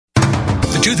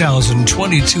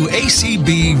2022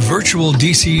 ACB Virtual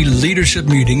DC Leadership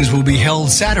Meetings will be held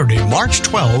Saturday, March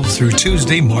 12th through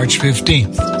Tuesday, March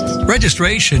 15th.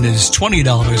 Registration is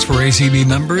 $20 for ACB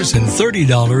members and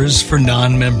 $30 for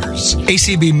non-members.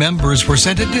 ACB members were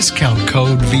sent a discount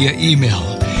code via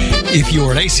email. If you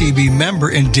are an ACB member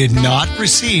and did not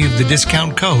receive the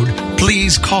discount code,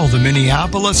 please call the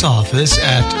Minneapolis office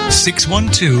at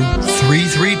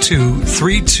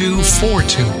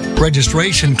 612-332-3242.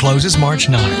 Registration closes March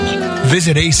 9.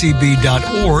 Visit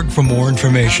acb.org for more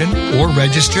information or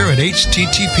register at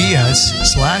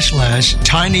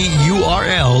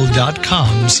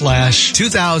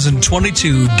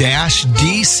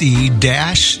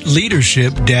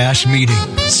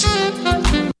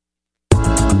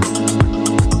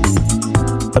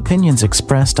Opinions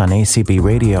expressed on ACB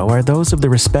Radio are those of the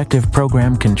respective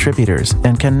program contributors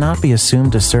and cannot be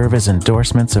assumed to serve as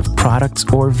endorsements of products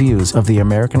or views of the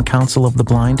American Council of the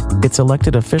Blind, its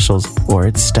elected officials, or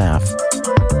its staff.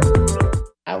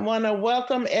 I want to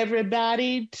welcome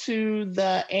everybody to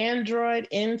the Android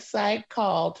Insight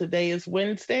Call. Today is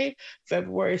Wednesday,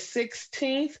 February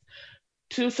 16th,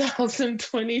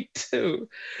 2022.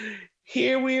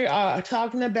 Here we are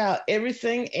talking about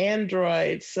everything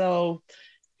Android. So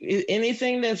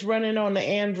anything that's running on the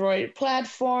Android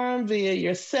platform via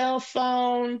your cell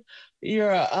phone,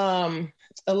 your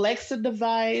Alexa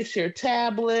device, your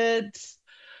tablets.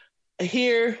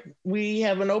 Here we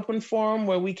have an open forum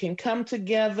where we can come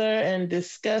together and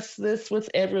discuss this with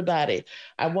everybody.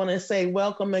 I want to say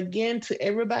welcome again to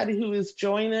everybody who is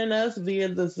joining us via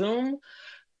the Zoom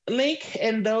link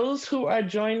and those who are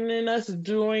joining us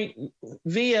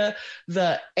via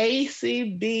the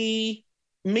ACB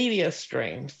media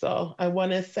stream. So I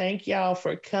want to thank y'all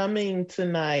for coming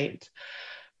tonight.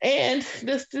 And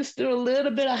just do a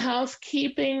little bit of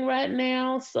housekeeping right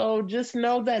now. So just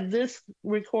know that this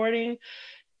recording,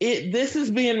 this is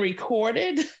being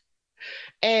recorded.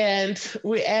 And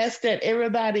we ask that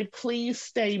everybody please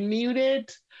stay muted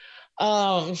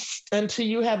until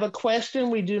you have a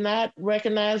question. We do not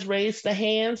recognize raise the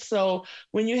hand. So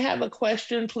when you have a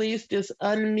question, please just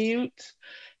unmute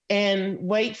and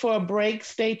wait for a break,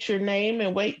 state your name,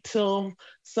 and wait till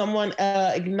someone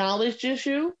acknowledges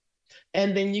you.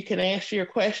 And then you can ask your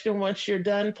question. Once you're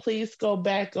done, please go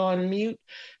back on mute.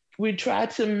 We try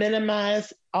to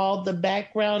minimize all the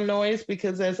background noise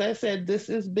because, as I said, this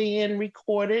is being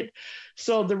recorded.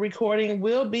 So the recording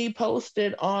will be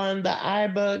posted on the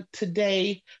iBug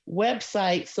Today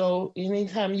website. So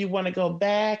anytime you want to go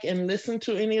back and listen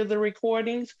to any of the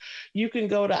recordings, you can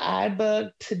go to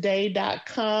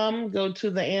ibugtoday.com, go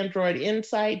to the Android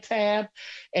Insight tab,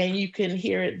 and you can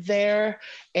hear it there.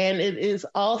 And it is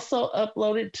also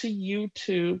uploaded to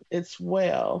YouTube as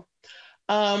well.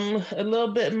 A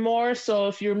little bit more. So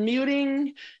if you're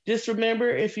muting, just remember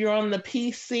if you're on the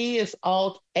PC, it's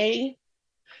Alt-A.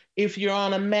 If you're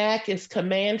on a Mac, it's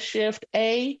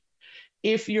Command-Shift-A.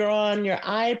 If you're on your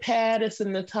iPad, it's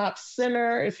in the top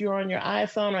center. If you're on your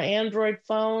iPhone or Android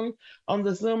phone, on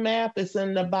the Zoom app, it's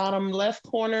in the bottom left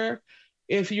corner.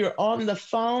 If you're on the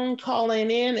phone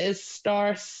calling in, it's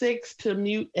 *6 to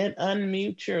mute and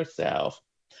unmute yourself.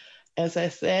 As I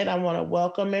said, I want to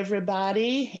welcome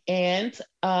everybody, and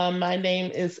my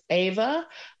name is Ava.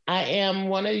 I am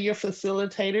one of your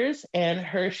facilitators, and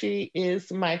Hershey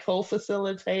is my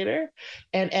co-facilitator.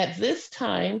 And at this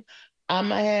time,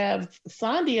 I have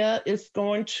Sandhya is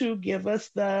going to give us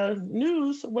the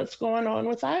news, what's going on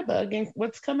with iBug and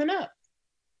what's coming up.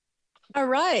 All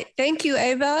right. Thank you,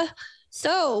 Ava.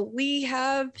 So we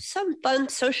have some fun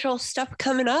social stuff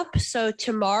coming up. So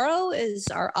tomorrow is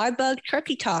our iBug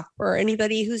Trekkie Talk for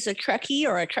anybody who's a Trekkie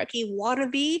or a Trekkie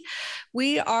wannabe.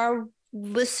 We are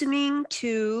listening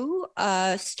to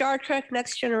Star Trek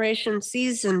Next Generation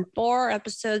Season 4,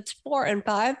 Episodes 4 and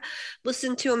 5.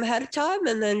 Listen to them ahead of time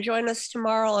and then join us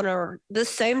tomorrow on this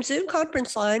same Zoom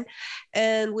conference line.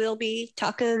 And we'll be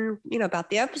talking, about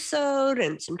the episode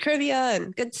and some trivia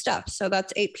and good stuff. So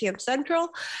that's 8 p.m.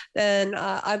 Central. Then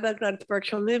iBug Night at the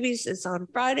Virtual Movies is on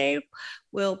Friday.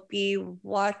 We'll be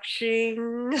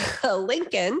watching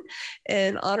Lincoln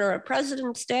in honor of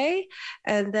President's Day.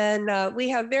 And then we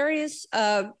have various,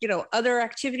 other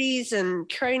activities and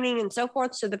training and so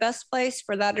forth. So the best place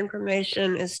for that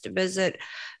information is to visit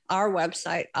our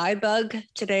website,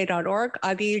 ibugtoday.org,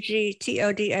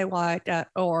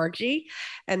 ibugtoday.org.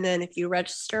 And then if you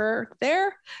register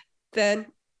there, then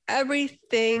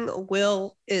everything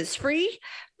is free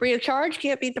of charge,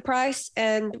 can't beat the price.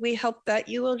 And we hope that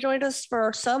you will join us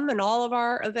for some and all of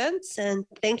our events. And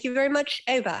thank you very much,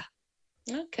 Ava.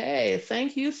 Okay,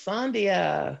 thank you,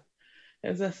 Sandhya.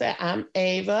 As I said, I'm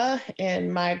Ava,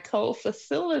 and my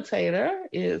co-facilitator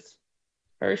is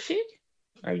Hershey.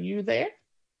 Are you there?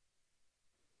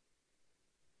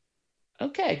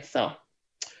 Okay, so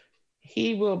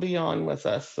he will be on with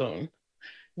us soon.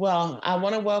 Well, I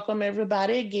want to welcome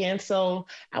everybody again. So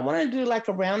I want to do like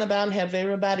a roundabout and have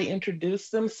everybody introduce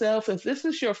themselves. If this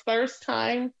is your first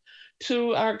time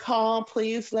to our call,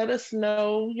 please let us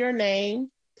know your name.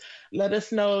 Let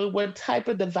us know what type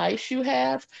of device you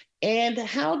have and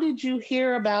how did you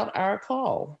hear about our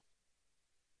call.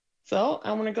 So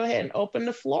I want to go ahead and open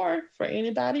the floor for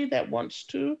anybody that wants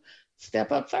to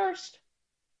step up first.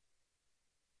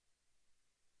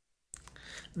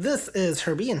 This is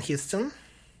Herbie in Houston.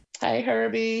 Hi,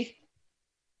 Herbie.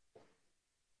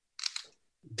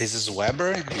 This is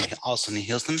Weber, also in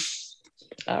Houston.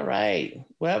 All right,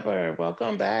 Weber,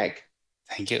 welcome back.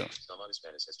 Thank you.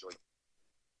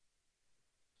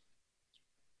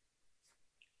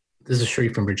 This is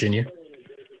Sheree from Virginia.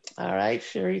 All right,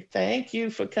 Sherry, thank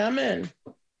you for coming.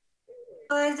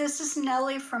 Hi, this is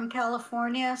Nellie from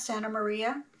California, Santa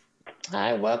Maria.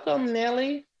 Hi, welcome,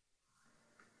 Nellie.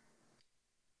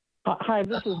 Hi,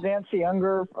 this is Nancy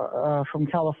Unger from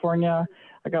California.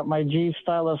 I got my G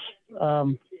Stylus,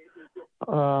 5G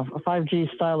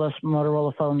Stylus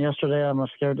Motorola phone yesterday. I'm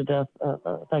scared to death.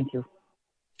 Thank you.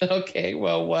 Okay,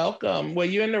 well, welcome. Well,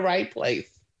 you're in the right place.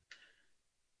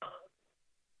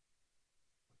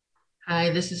 Hi,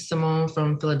 this is Simone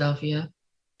from Philadelphia.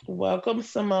 Welcome,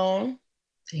 Simone.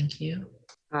 Thank you.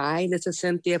 Hi, this is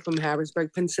Cynthia from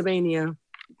Harrisburg, Pennsylvania.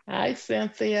 Hi,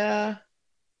 Cynthia.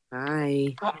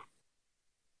 Hi.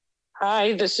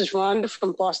 Hi, this is Rhonda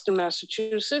from Boston,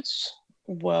 Massachusetts.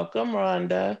 Welcome,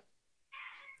 Rhonda.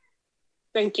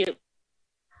 Thank you.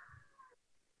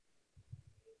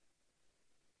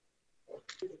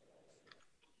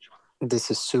 This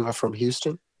is Suva from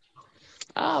Houston.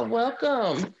 Ah,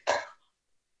 welcome.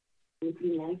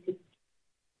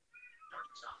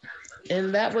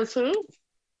 And that was who?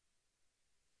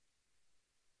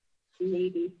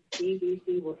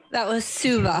 That was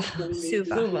Suva.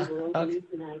 Suva. Okay.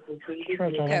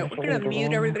 Okay, we're going to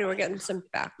mute everybody. We're getting some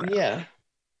background. Yeah.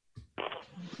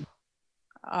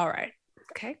 All right.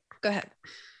 Okay, go ahead.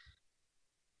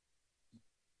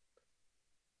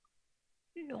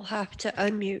 You'll have to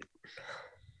unmute.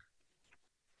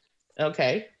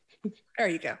 Okay. There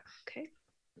you go. Okay.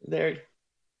 There.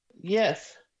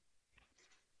 Yes.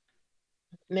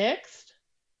 Next.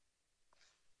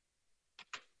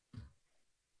 I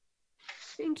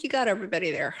think you got everybody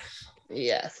there.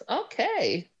 Yes.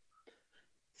 Okay.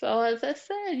 So as I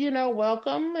said,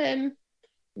 welcome, and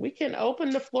we can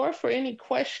open the floor for any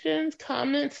questions,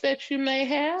 comments that you may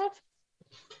have.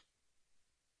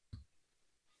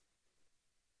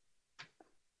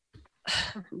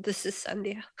 This is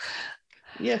Sandhya.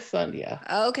 Yes, Sandhya.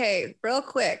 Okay, real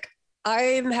quick.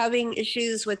 I'm having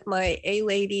issues with my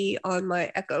A-Lady on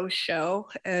my Echo Show,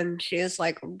 and she is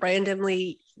like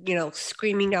randomly,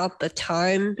 screaming out the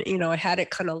time. I had it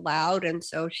kind of loud, and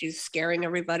so she's scaring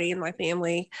everybody in my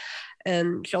family.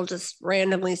 And she'll just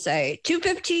randomly say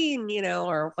 2:15,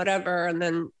 or whatever, and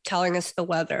then telling us the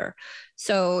weather.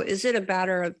 So is it a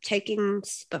matter of taking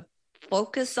the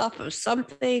focus off of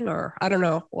something, or I don't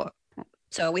know what?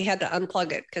 So we had to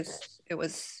unplug it because it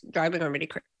was driving everybody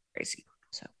crazy.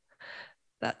 So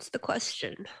that's the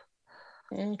question.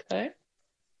 Okay.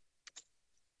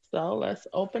 So let's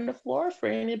open the floor for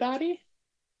anybody.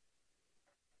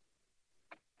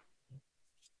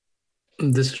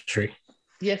 This is Sheree.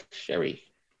 Yes, Sheree.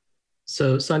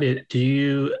 So, Sandhya,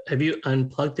 have you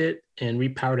unplugged it and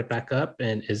repowered it back up?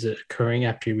 And is it occurring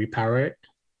after you repower it?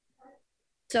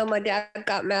 So my dad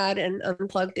got mad and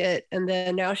unplugged it, and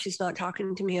then now she's not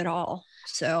talking to me at all.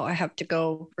 So I have to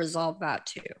go resolve that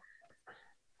too.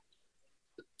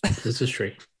 This is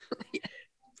Sheree. Yeah.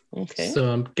 Okay. So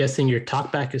I'm guessing your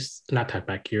talkback is not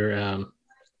talkback. Your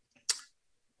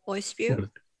voice view.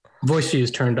 Voice view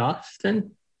is turned off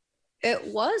then.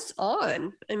 It was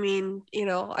on. I mean,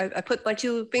 I put my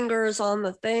two fingers on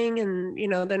the thing, and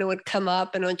then it would come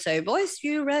up and it would say voice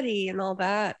view ready and all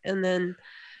that. And then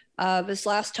this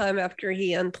last time after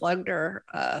he unplugged her,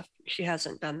 she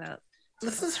hasn't done that.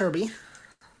 This is Herbie.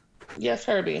 Yes,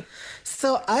 Herbie.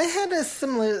 So I had a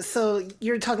similar, so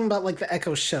you're talking about like the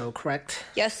Echo Show, correct?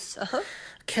 Yes. Uh-huh.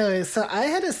 Okay, so I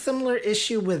had a similar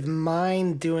issue with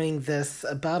mine doing this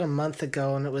about a month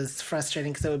ago, and it was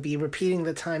frustrating because it would be repeating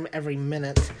the time every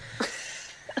minute.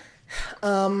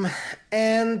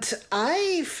 And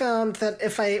I found that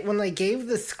when I gave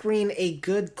the screen a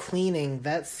good cleaning,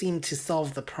 that seemed to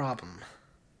solve the problem.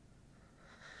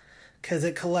 because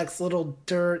it collects little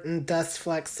dirt and dust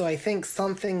flecks. So I think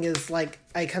something is like,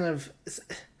 I kind of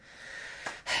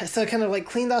like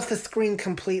cleaned off the screen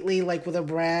completely, like with a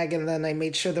rag, and then I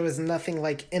made sure there was nothing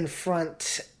like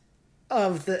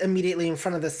immediately in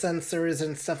front of the sensors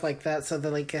and stuff like that, so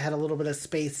that like it had a little bit of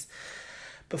space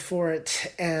before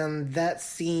it, and that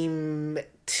seemed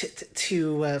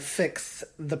to fix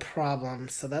the problem.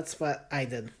 So that's what I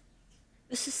did.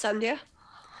 This is Sandhya.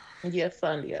 Yes,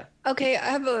 Sandhya. Okay, I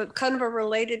have can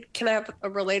I have a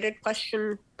related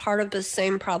question, part of the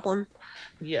same problem?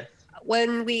 Yes.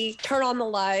 When we turn on the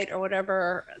light or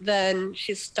whatever, then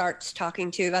she starts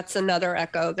talking to. That's another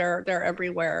echo. They're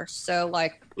everywhere. So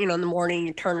like, in the morning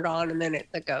you turn it on and then it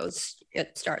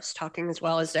starts talking as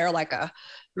well. Is there like a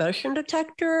motion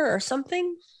detector or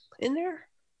something in there?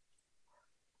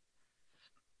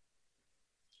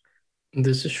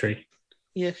 This is Shri.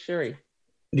 Yes, Shri.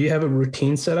 Do you have a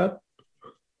routine set up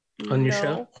on your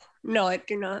show? No, I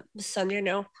do not. Sandhya,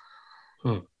 no.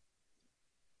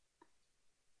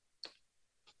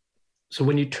 So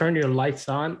when you turn your lights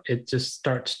on, it just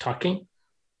starts talking?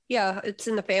 Yeah, it's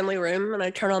in the family room, and I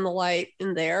turn on the light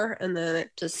in there, and then it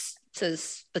just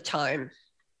says the time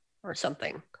or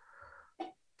something.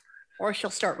 Or she'll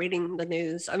start reading the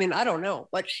news. I mean, I don't know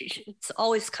what it's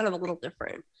always kind of a little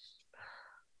different.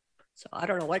 So I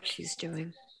don't know what she's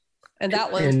doing. And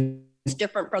that one is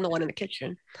different from the one in the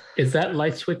kitchen. Is that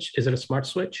light switch, is it a smart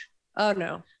switch? Oh,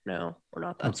 no, we're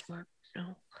not that smart.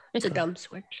 No, it's a dumb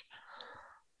switch.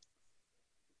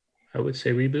 I would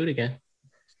say reboot again.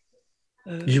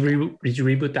 Did you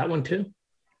reboot that one too?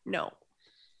 No.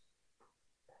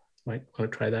 Might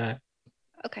want to try that.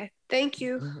 Okay, thank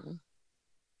you.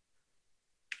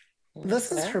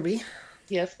 This is Herbie.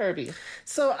 Yes, Herbie.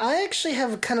 So I actually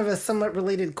have kind of a somewhat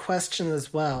related question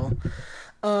as well.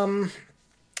 My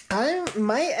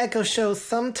Echo Show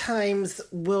sometimes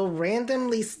will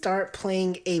randomly start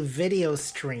playing a video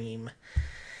stream.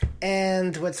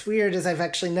 And what's weird is I've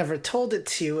actually never told it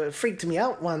to. It freaked me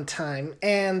out one time.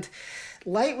 And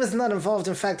light was not involved.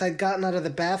 In fact, I'd gotten out of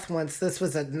the bath once. This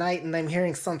was at night, and I'm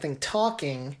hearing something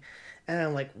talking. And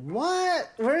I'm like,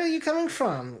 what? Where are you coming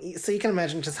from? So you can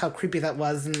imagine just how creepy that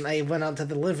was. And I went out to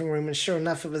the living room, and sure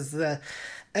enough, it was the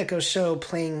Echo Show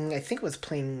playing, I think it was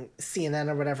playing CNN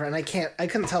or whatever. And I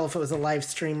couldn't tell if it was a live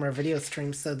stream or a video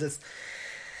stream. So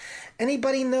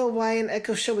anybody know why an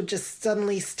Echo Show would just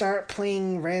suddenly start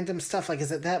playing random stuff? Like,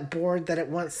 is it that bored that it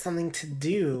wants something to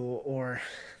do, or...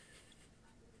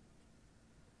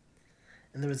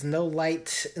 And there was no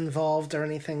light involved or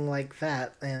anything like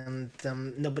that, and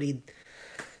nobody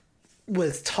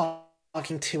was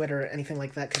talking to it or anything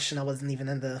like that, because Chanel wasn't even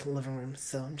in the living room.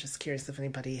 So I'm just curious if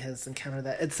anybody has encountered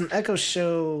that. It's an Echo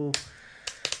Show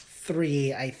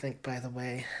 3, I think, by the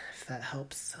way, if that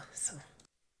helps. So.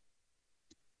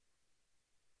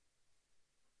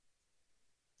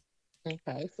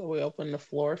 Okay, so we open the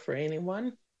floor for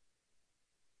anyone.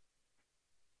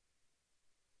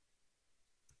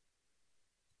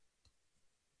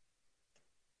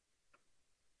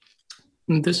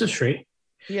 This is Shri.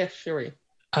 Yes, Shri.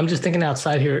 I'm just thinking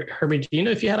outside here. Herbie, do you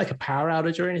know if you had like a power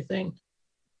outage or anything?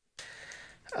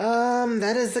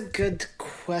 That is a good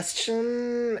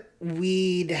question.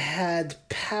 We'd had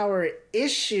power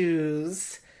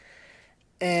issues,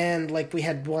 and like we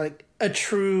had like a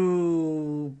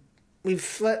true...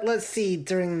 let's see,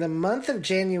 during the month of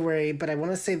January, but I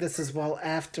want to say this as well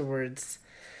afterwards.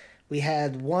 We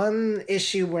had one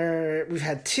issue where we've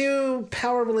had two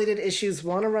power-related issues,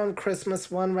 one around Christmas,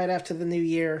 one right after the New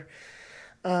Year,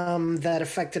 that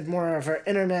affected more of our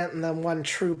internet, and then one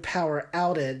true power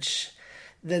outage.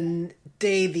 The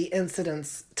day the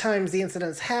incidents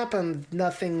happened,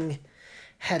 nothing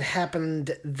had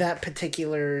happened that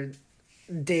particular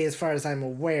day as far as I'm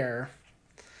aware.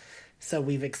 So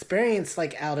we've experienced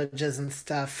like outages and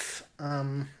stuff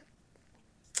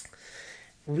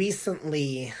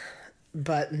recently,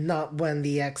 but not when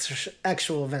the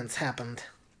actual events happened.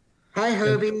 Hi,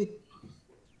 Herbie.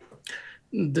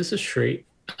 This is Shri.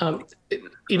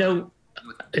 It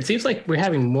seems like we're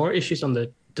having more issues on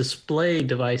the display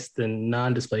device than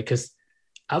non-display, because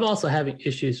I'm also having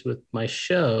issues with my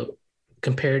show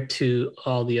compared to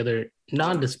all the other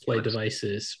non-display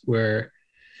devices, where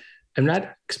I'm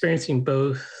not experiencing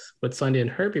both what Sandhya and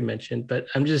Herbie mentioned, but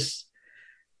I'm just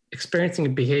experiencing a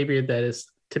behavior that is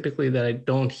typically that I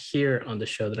don't hear on the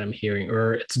show that I'm hearing,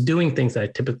 or it's doing things that I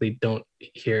typically don't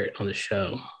hear on the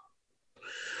show.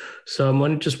 So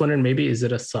I'm just wondering, maybe is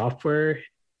it a software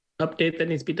update that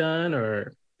needs to be done?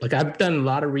 Or like, I've done a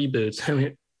lot of reboots. I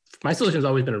mean, my solution has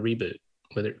always been a reboot.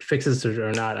 Whether it fixes it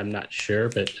or not, I'm not sure,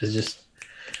 but it's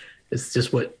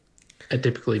just what I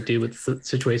typically do with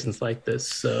situations like this.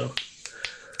 So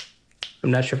I'm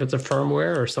not sure if it's a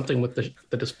firmware or something with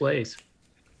the displays.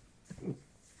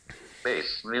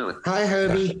 Hi,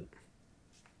 Herbie.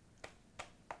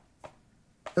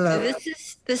 Hello.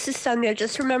 This is Sonia.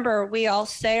 Just remember, we all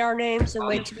say our names and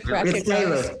wait to be It's recognized.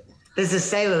 Sailor. This is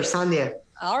Sailor, Sonia.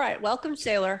 All right, welcome,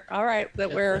 Sailor. All right,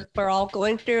 but we're all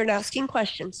going through and asking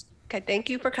questions. Okay, thank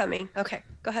you for coming. Okay,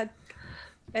 go ahead,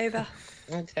 Ava.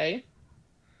 Okay.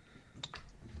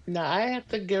 Now I have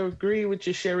to agree with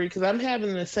you, Sherry, because I'm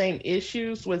having the same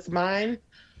issues with mine.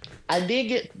 I did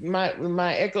get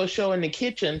my Echo Show in the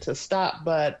kitchen to stop,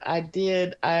 but I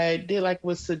did like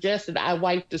was suggested. I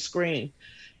wiped the screen,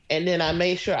 and then I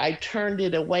made sure I turned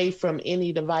it away from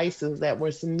any devices that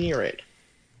was near it,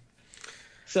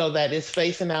 so that it's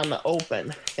facing out in the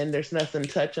open and there's nothing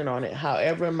touching on it.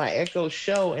 However, my Echo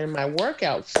Show in my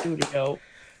workout studio,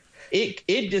 it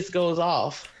just goes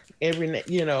off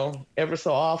ever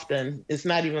so often. It's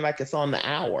not even like it's on the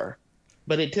hour,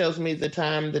 but it tells me the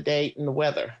time, the date, and the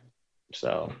weather.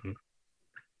 So,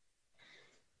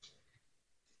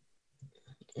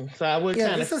 so I would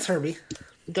kind of. This is Herbie.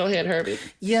 Go ahead, Herbie.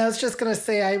 Yeah, I was just gonna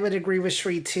say I would agree with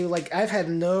Shri too. Like I've had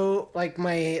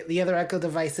the other Echo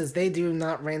devices, they do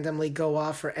not randomly go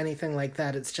off or anything like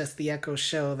that. It's just the Echo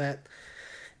Show that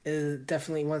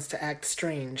definitely wants to act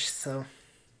strange. So,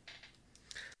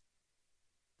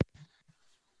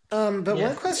 but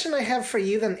one question I have for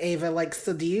you then, Ava,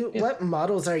 what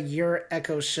models are your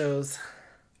Echo Shows?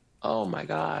 Oh my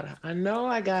God, I know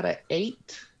I got an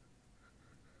 8.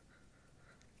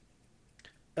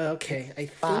 Okay, I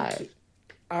think. 5.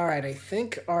 All right, I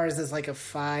think ours is like a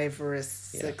 5 or a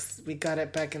 6. Yeah. We got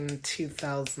it back in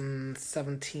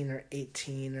 2017 or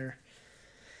 18 or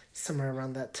somewhere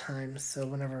around that time. So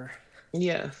whenever.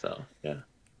 Yeah. So yeah.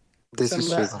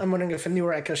 I'm wondering if a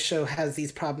newer Echo Show has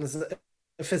these problems.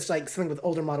 If it's like something with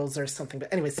older models or something.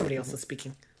 But anyway, somebody else is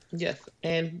speaking. Yes,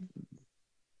 and.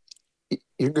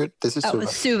 You're good. This is Suva.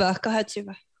 Suva. Go ahead,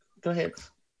 Suva. Go ahead.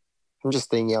 I'm just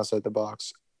thinking outside the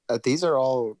box. These are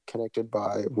all connected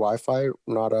by Wi-Fi,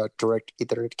 not a direct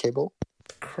Ethernet cable.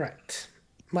 Correct.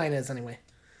 Mine is anyway.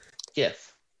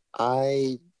 Yes.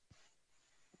 I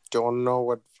don't know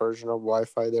what version of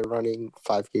Wi-Fi they're running,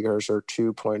 5 gigahertz or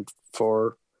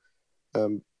 2.4.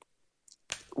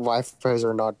 Wi-Fi's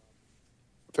are not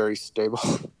very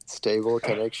stable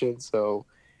connection, so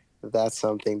that's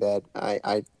something that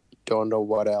I don't know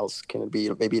what else can it be.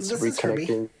 Maybe it's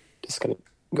reconnecting, disconnect.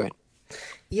 Go ahead.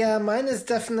 Yeah, mine is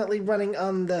definitely running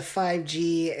on the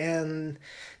 5G, and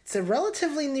it's a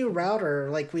relatively new router.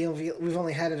 Like we've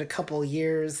only had it a couple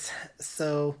years,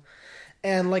 so.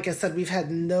 And like I said, we've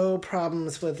had no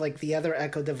problems with like the other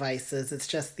Echo devices. It's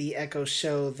just the Echo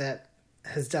Show that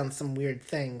has done some weird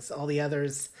things. All the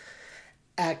others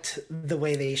act the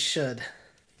way they should.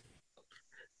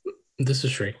 This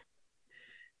is Shri.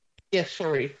 Yes,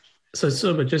 Shri.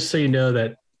 But just so you know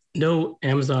that no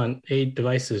Amazon A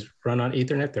devices run on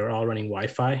Ethernet. They're all running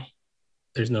Wi-Fi.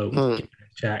 There's no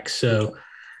jack. So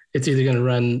it's either going to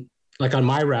run, like on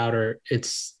my router,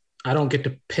 I don't get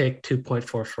to pick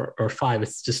 2.4 or 5.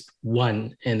 It's just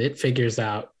one, and it figures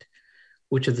out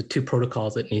which of the two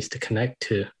protocols it needs to connect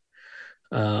to.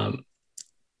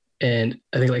 And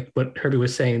I think like what Herbie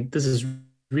was saying, this is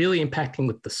really impacting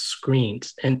with the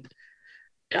screens. And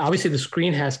obviously the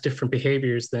screen has different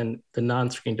behaviors than the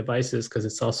non-screen devices because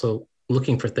it's also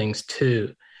looking for things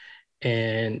too.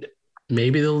 And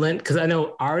maybe the lens, because I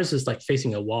know ours is like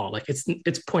facing a wall, like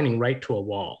it's pointing right to a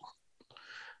wall.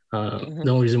 The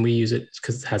only reason we use it is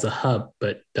because it has a hub,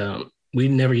 but we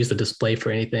never use the display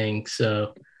for anything.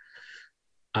 So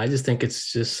I just think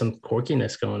it's just some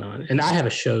quirkiness going on. And I have a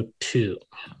show too.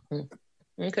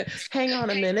 Okay, hang on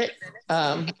a minute.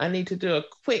 I need to do a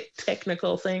quick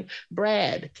technical thing.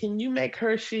 Brad, can you make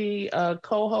Hershey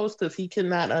co-host because he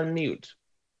cannot unmute?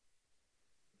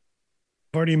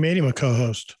 I've already made him a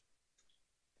co-host.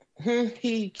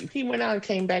 He went out and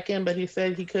came back in, but he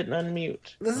said he couldn't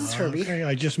unmute. This is Herbie. Okay,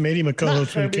 I just made him a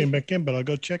co-host when he came back in, but I'll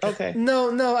go check it. Okay.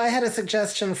 No, I had a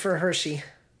suggestion for Hershey.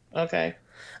 Okay.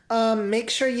 Make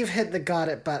sure you've hit the got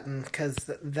it button because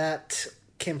that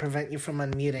can prevent you from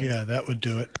unmuting. Yeah, that would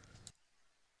do it.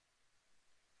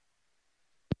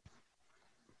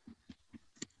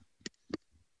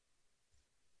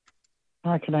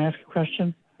 Can I ask a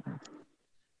question?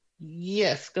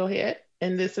 Yes, go ahead.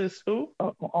 And this is who?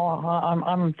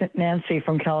 I'm Nancy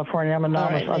from California. I'm a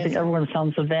novice. Right, I think everyone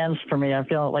sounds advanced for me. I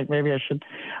feel like maybe I should.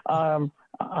 I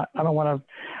don't want to.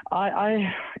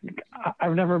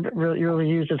 I've never really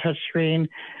used a touch screen,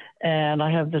 and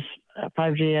I have this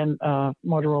 5G and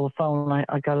Motorola phone.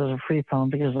 I got it as a free phone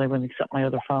because they wouldn't accept my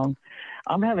other phone.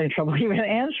 I'm having trouble even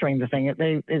answering the thing.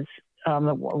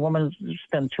 The woman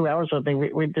spent 2 hours with me.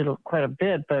 We did quite a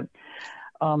bit, but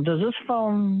does this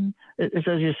phone? It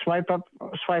says you swipe up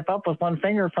with one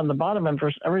finger from the bottom, and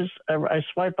I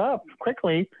swipe up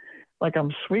quickly, like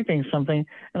I'm sweeping something,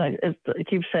 and it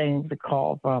keeps saying the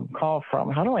call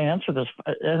from. How do I answer this?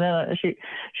 And then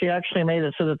she actually made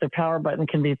it so that the power button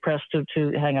can be pressed to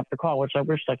hang up the call, which I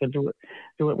wish I could do it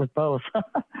with both.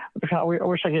 I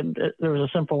wish there was a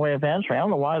simple way of answering. I don't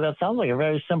know why that sounds like a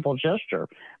very simple gesture,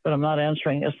 but I'm not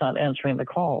answering. It's not answering the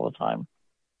call all the time.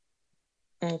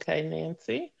 Okay,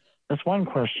 Nancy. That's one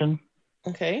question.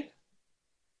 Okay.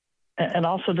 And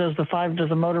also, does the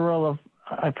Motorola?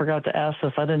 I forgot to ask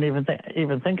this. I didn't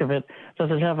even think of it.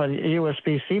 Does it have a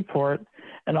USB-C port?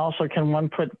 And also, can one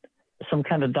put some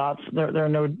kind of dots? There are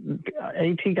no.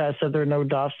 AT guy said there are no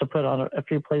dots to put on a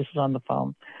few places on the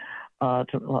phone,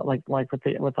 like with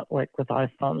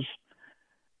iPhones.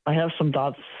 I have some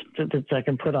dots that I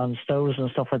can put on stoves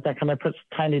and stuff like that. Can I put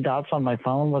tiny dots on my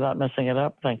phone without messing it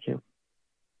up? Thank you.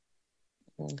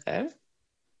 Okay.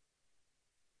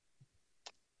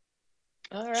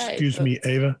 All right. Excuse me,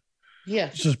 Ava. Yeah.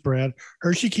 This is Brad.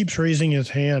 Hershey keeps raising his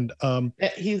hand.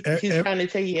 He's trying to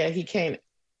tell you, he can't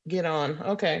get on.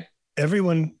 Okay.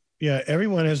 Everyone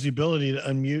has the ability to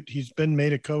unmute. He's been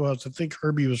made a co-host. I think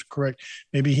Herbie was correct.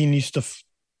 Maybe he needs to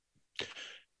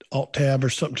Alt Tab or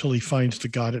something till he finds the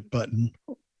got it button.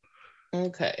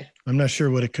 Okay. I'm not sure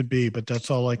what it could be, but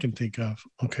that's all I can think of.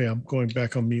 Okay, I'm going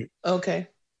back on mute. Okay.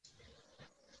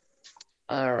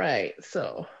 All right.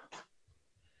 So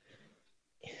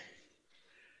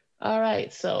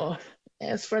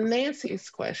as for Nancy's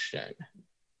question.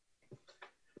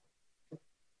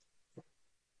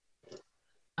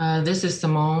 This is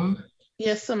Simone.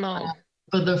 Yes, Simone.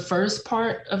 For the first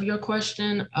part of your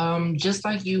question, just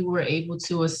like you were able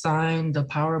to assign the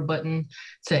power button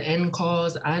to end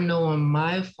calls, I know on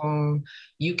my phone,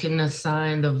 you can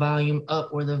assign the volume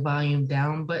up or the volume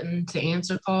down button to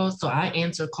answer calls. So I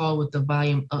answer call with the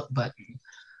volume up button.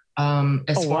 That'd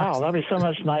be so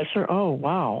much nicer. Oh,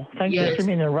 wow. Thank you. I didn't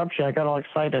mean to interrupt you. I got all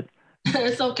excited.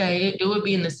 It's okay. It would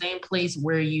be in the same place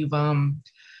where you've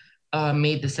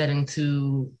made the setting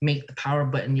to make the power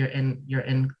button your end,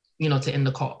 to end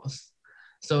the calls.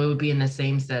 So it would be in the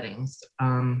same settings.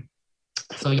 I'm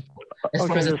taking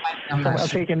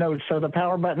notes. So the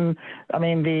power button, I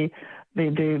mean, to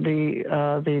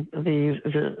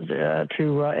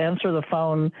answer the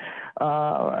phone,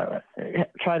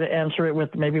 try to answer it with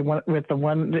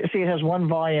it has one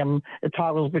volume. It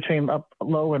toggles between up,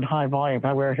 low, and high volume.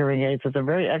 I wear hearing aids. It's a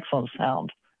very excellent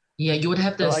sound. Yeah, you would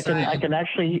have to. So I can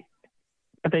actually.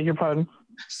 I beg your pardon.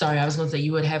 Sorry, I was going to say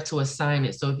you would have to assign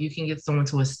it. So if you can get someone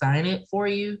to assign it for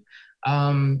you,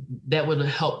 that would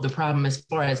help the problem. As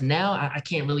far as now, I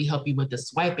can't really help you with the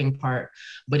swiping part,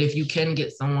 but if you can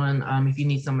get someone, if you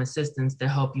need some assistance to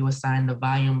help you assign the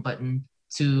volume button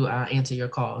to answer your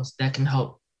calls, that can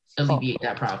help alleviate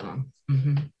that problem.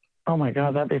 Mm-hmm. Oh my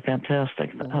God, that'd be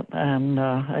fantastic. And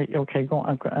okay, go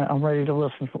on. I'm ready to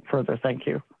listen further. Thank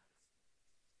you.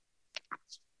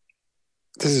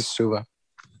 This is Suva.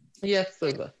 Yes,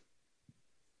 Suva.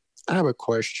 I have a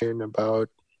question about.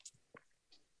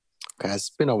 Okay,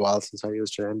 it's been a while since I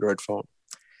used an Android phone.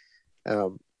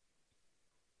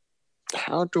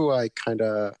 How do I kind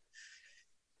of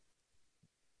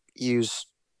use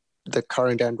the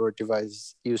current Android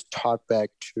device, use TalkBack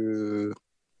to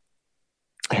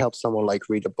help someone like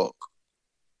read a book?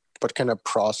 What kind of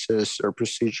process or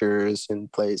procedure is in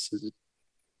place? Is it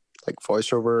like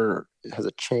VoiceOver? Has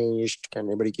it changed? Can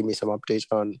anybody give me some updates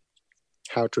on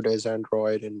how today's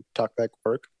Android and TalkBack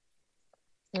work?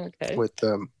 Okay. With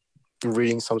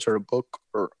reading some sort of book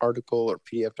or article or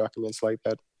PDF documents like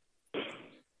that.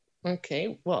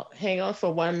 Okay, well, hang on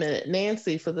for 1 minute.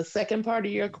 Nancy, for the second part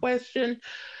of your question,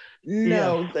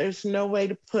 no, There's no way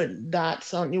to put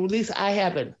dots on you. At least I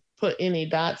haven't put any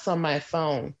dots on my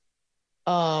phone,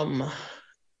 on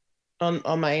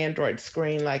my Android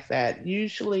screen like that.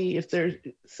 Usually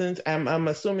since I'm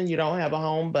assuming you don't have a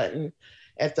home button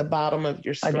at the bottom of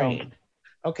your screen. I don't.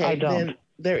 Okay, then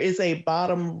there is a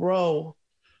bottom row.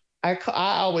 I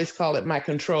always call it my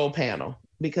control panel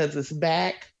because it's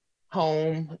back,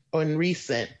 home, and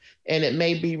recent, and it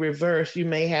may be reversed. You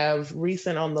may have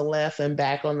recent on the left and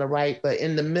back on the right, but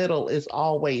in the middle is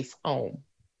always home.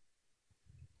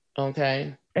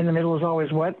 Okay? In the middle is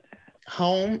always what?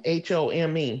 Home,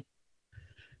 HOME. In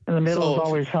the middle is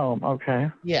always home. Okay.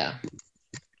 Yeah.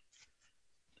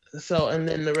 So, and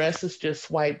then the rest is just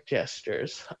swipe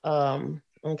gestures.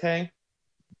 Okay?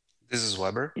 This is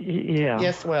Weber. Yeah.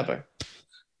 Yes, Weber.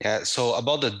 Yeah. So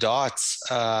about the dots,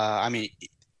 I mean,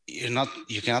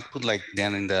 you cannot put like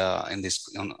them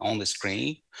on the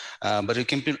screen, but you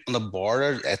can put on the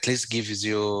border. At least gives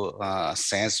you a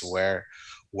sense where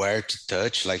to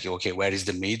touch. Like, okay, where is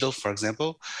the middle, for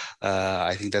example?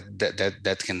 I think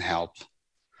that can help.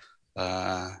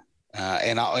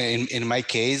 And in my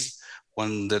case,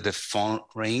 when the phone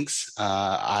rings,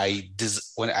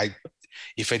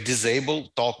 if I disable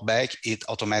talk back, it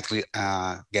automatically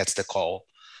gets the call.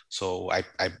 So I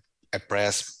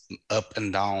press up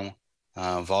and down,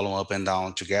 volume up and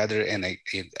down together, and it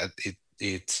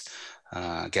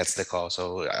gets the call.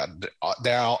 So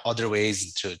there are other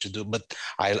ways to do, but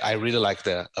I really like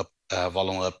the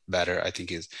volume up better. I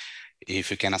think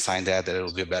if you can assign that, it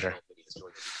will be better.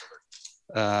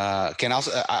 Can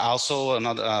also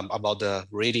another about the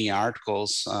reading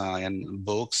articles and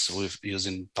books with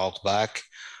using TalkBack.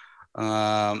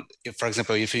 For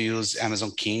example, if you use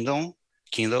Amazon Kindle,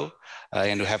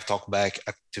 and you have TalkBack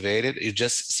activated, you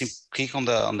just click on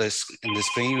the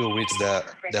screen, you read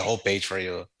the whole page for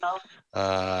you.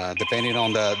 Depending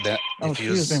on the oh,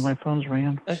 excuse me, my phone's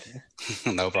ringing. Okay.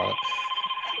 No problem.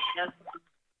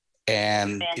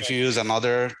 And if you use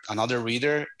another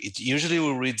reader, it usually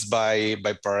reads by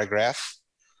paragraph.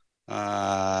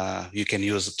 You can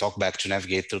use TalkBack to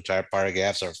navigate through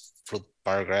paragraphs or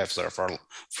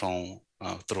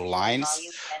through lines.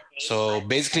 So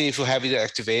basically, if you have it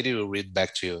activated, it will read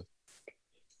back to you.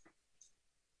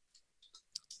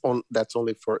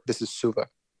 This is Suva.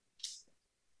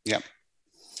 Yeah.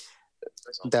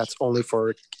 That's only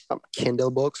for Kindle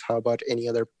books. How about any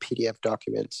other PDF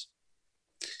documents?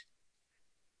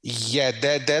 Yeah,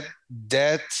 this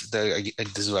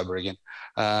is Weber again.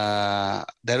 That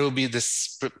will be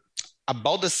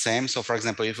about the same. So for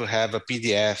example, if you have a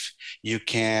PDF, you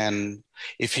can,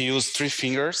 if you use 3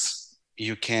 fingers,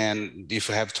 you can, if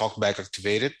you have TalkBack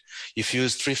activated, if you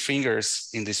use 3 fingers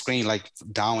in the screen, like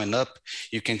down and up,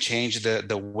 you can change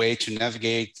the way to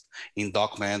navigate in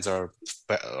documents or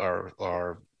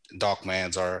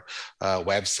documents or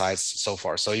websites, so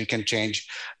far. So you can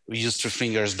use 3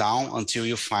 fingers down until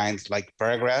you find like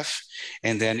paragraph,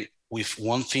 and then with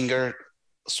 1 finger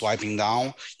swiping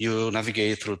down, you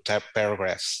navigate through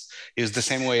paragraphs. It's the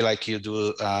same way like you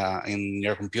do in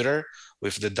your computer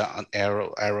with the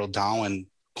arrow down and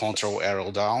control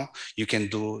arrow down. You can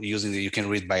do you can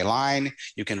read by line,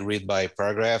 you can read by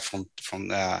paragraph you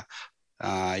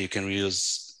can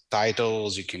use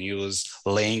titles, you can use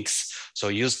links. So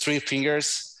use 3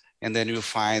 fingers, and then you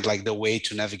find like the way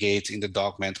to navigate in the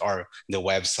document or the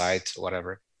website,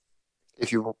 whatever.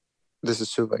 This is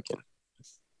Suva again.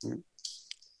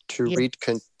 To read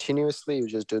continuously, you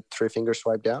just do 3 finger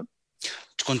swipe down?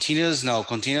 Continuous, no.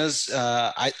 Continuous,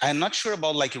 I'm not sure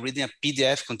about like reading a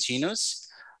PDF continuous.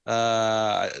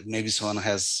 Maybe someone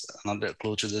has another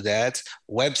clue to do that.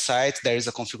 Website, there is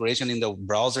a configuration in the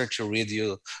browser to read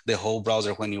you the whole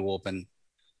browser when you open.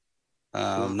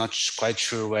 I'm not quite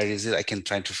sure where is it. I can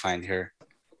try to find here.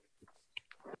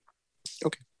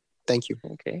 Okay, thank you.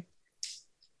 Okay,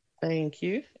 thank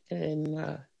you.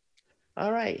 And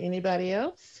all right, anybody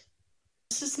else?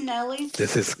 This is Nellie.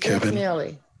 This is Kevin. Yes,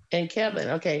 Nellie and Kevin.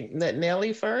 Okay,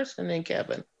 Nellie first, and then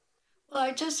Kevin. Well,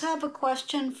 I just have a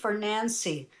question for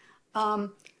Nancy.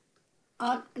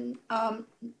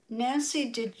 Nancy,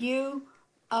 did you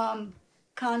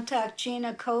contact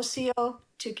Gina Cosio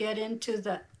to get into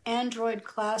the Android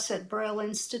class at Braille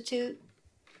Institute?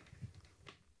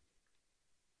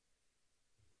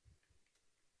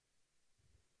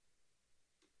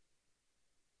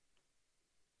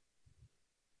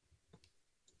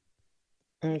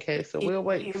 Okay, so we'll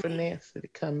wait for Nancy to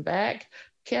come back.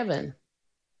 Kevin.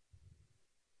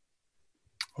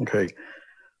 Okay.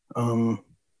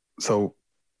 So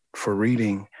for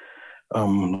reading,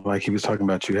 like he was talking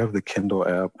about, you have the Kindle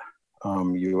app.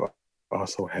 You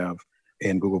also have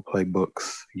in Google Play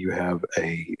Books, you have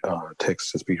a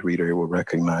text-to-speech reader. It will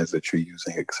recognize that you're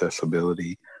using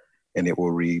accessibility, and it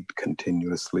will read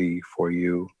continuously for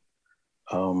you.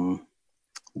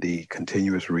 The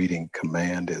continuous reading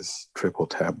command is triple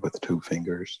tap with 2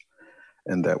 fingers,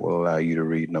 and that will allow you to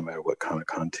read no matter what kind of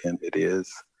content it is.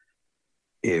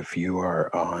 If you are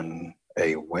on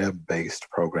a web-based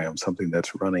program, something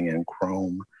that's running in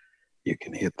Chrome, you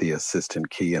can hit the assistant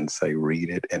key and say, read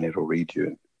it, and it'll read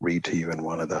to you in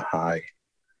one of the high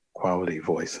quality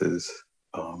voices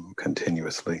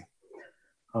continuously.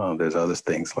 There's other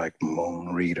things like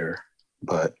Moon Reader,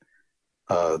 but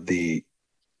the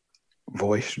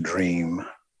Voice Dream,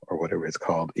 or whatever it's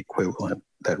called, equivalent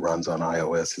that runs on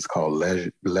iOS is called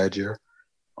Ledger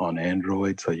on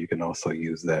Android. So you can also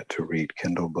use that to read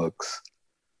Kindle books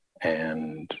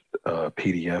and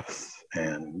PDFs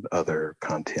and other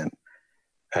content,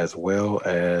 as well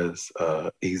as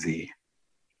Easy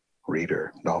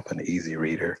Reader. Dolphin Easy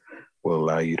Reader will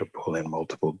allow you to pull in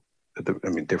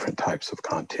different types of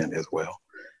content as well.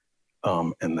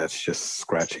 And that's just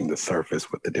scratching the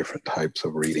surface with the different types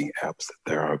of reading apps that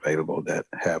there are available that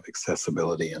have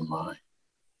accessibility in mind.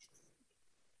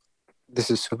 This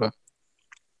is super.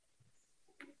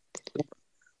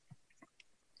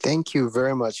 Thank you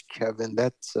very much, Kevin.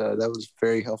 That was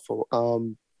very helpful.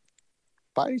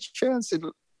 By any chance,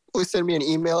 please send me an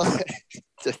email.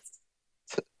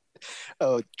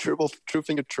 True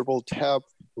Finger Triple Tap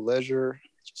Leisure.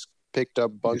 Just picked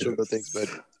up a bunch of the things, but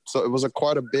so it was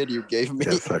quite a bit you gave me.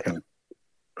 Yes, I can.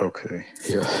 Okay,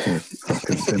 yeah,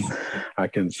 I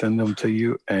can send them to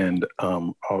you, and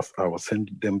also I will send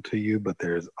them to you. But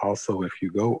there's also, if you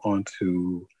go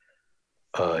onto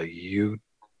YouTube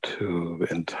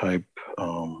and type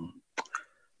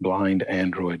blind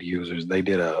Android users, they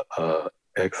did a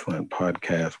excellent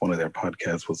podcast. One of their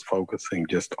podcasts was focusing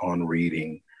just on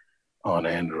reading on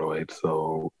Android,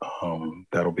 so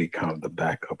that'll be kind of the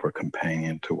backup or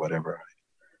companion to whatever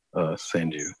I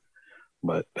send you.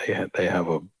 But they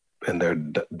have and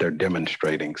they're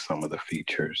demonstrating some of the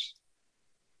features.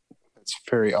 That's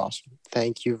very awesome.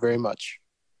 Thank you very much.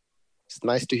 It's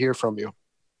nice to hear from you.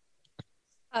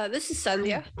 This is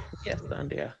Sandhya. Yes,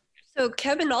 Sandhya. So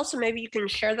Kevin, also maybe you can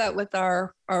share that with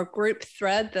our group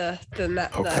thread, the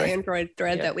Android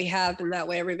thread that we have, and that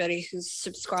way everybody who's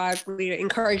subscribed, we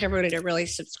encourage everybody to really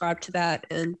subscribe to that,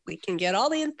 and we can get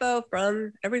all the info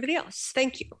from everybody else.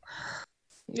 Thank you.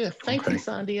 Yes, thank you,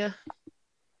 Sandhya.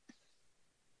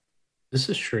 This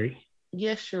is Shri.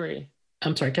 Yes, Shri.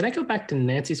 I'm sorry, can I go back to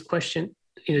Nancy's question?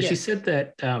 She said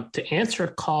that to answer a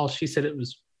call, she said it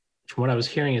was, from what I was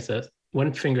hearing, is a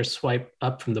one finger swipe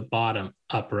up from the bottom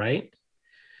up, right?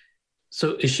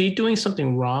 So is she doing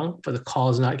something wrong for the call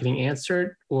is not getting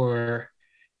answered, or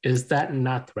is that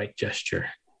not the right gesture?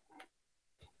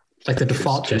 Like the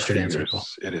default gesture to answer a call.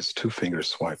 It is 2 fingers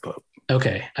swipe up.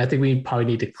 Okay, I think we probably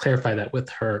need to clarify that with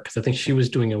her, because I think she was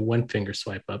doing a 1 finger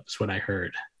swipe up is what I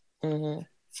heard. Mm-hmm.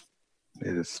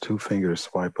 It is 2 fingers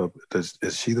swipe up. Is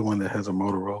she the one that has a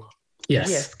Motorola? Yes.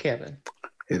 Yes, Kevin.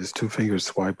 It is 2 fingers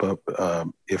swipe up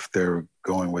if they're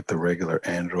going with the regular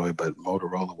Android, but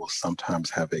Motorola will sometimes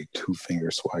have a 2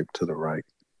 finger swipe to the right.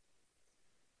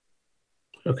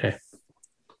 Okay.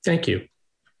 Thank you.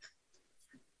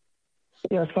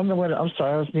 Yes, I'm the one. I'm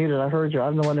sorry, I was muted. I heard you.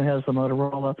 I'm the one who has the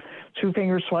Motorola 2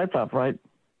 finger swipe up, right?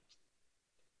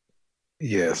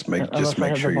 Yes, make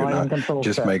sure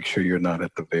you're not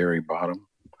at the very bottom.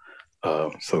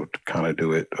 So to kind of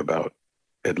do it about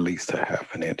at least a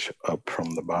half an inch up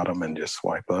from the bottom and just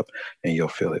swipe up, and you'll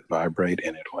feel it vibrate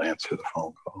and it'll answer the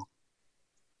phone call.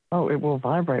 Oh, it will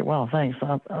vibrate. Wow, thanks.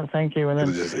 Thank you. And then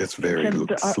it's very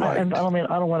slight. I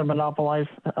don't want to monopolize.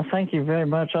 Thank you very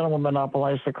much. I don't want to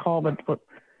monopolize the call, but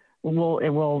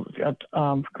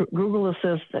Google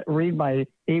Assist read my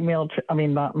email my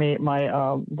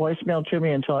voicemail to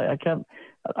me until I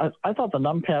thought the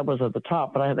numpad was at the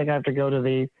top, but I think I have to go to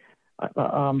the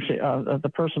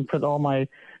person put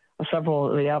several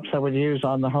of the apps I would use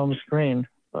on the home screen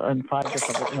in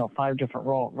 5 different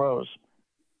rows.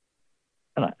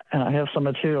 And I have some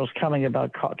materials coming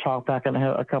about TalkBack, and I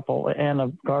have a couple.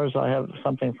 Anna Garza, I have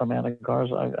something from Anna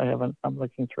Garza. I'm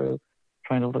looking through,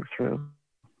 trying to look through.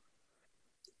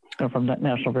 From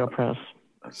National Braille Press.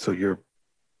 So you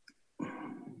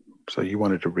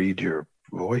wanted to read your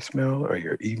voicemail or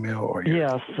your email or your...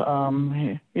 Yes,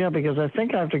 because I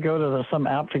think I have to go to some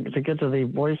app to get to the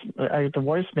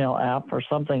voicemail app or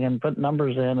something and put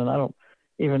numbers in, and I don't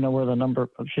even know where the number.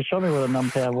 She showed me where the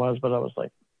numpad was, but I was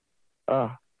like,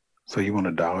 So you want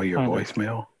to dial your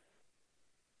voicemail?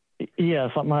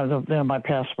 Yes, my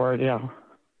password. Yeah.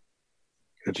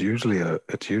 It's usually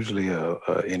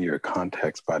in your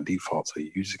contacts by default, so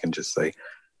you usually can just say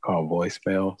call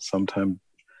voicemail. Sometime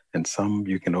in some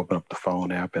you can open up the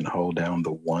phone app and hold down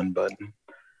the 1 button,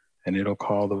 and it'll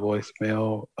call the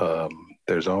voicemail.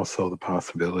 There's also the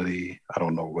possibility, I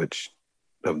don't know which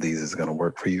of these is going to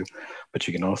work for you, but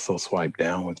you can also swipe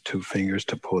down with 2 fingers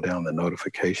to pull down the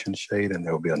notification shade, and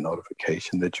there'll be a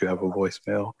notification that you have a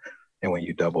voicemail. And when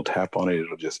you double tap on it,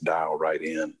 it'll just dial right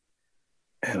in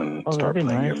and start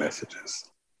playing your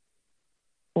messages.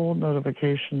 Pull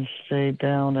notifications, stay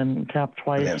down and tap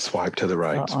twice. And then swipe to the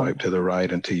right. Swipe to the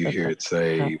right until you hear it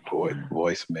say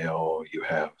voicemail, you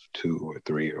have 2 or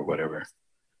 3 or whatever.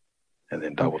 And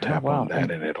then double tap on that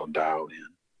and it'll dial in.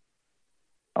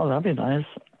 Oh, that'd be nice.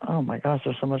 Oh my gosh,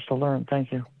 there's so much to learn.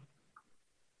 Thank you.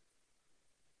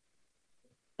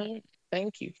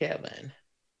 Thank you, Kevin.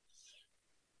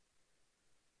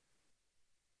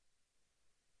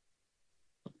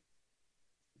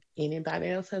 Anybody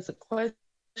else has a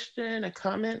question, a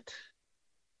comment?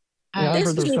 Yeah, I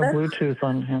heard there's no Bluetooth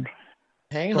on him.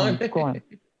 Hang on. Go on.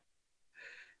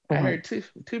 I heard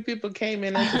two people came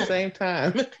in at the same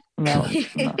time. No.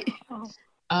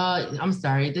 I'm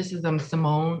sorry. This is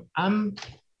Simone.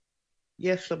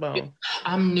 Yes, Simone.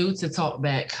 I'm new to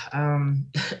TalkBack,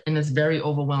 and it's very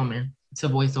overwhelming to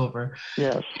voice over.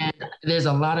 Yes. And there's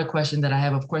a lot of questions that I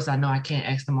have. Of course, I know I can't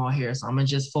ask them all here, so I'm gonna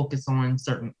just focus on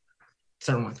certain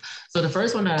ones. So the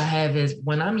first one that I have is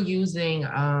when I'm using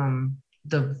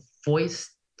the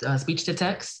voice speech to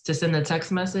text to send a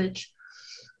text message.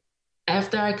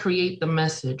 After I create the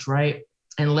message, right?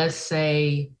 And let's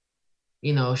say,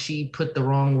 she put the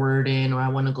wrong word in, or I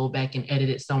want to go back and edit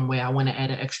it some way. I want to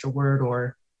add an extra word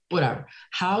or whatever.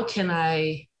 How can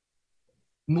I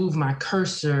move my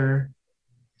cursor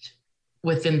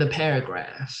within the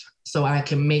paragraph so I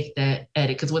can make that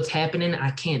edit? Because what's happening,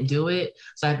 I can't do it.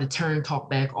 So I have to turn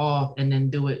TalkBack off and then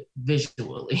do it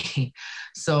visually.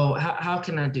 So how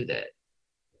can I do that?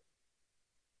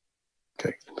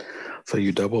 Okay. So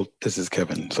this is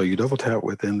Kevin. So you double tap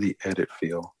within the edit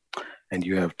field and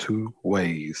you have two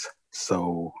ways.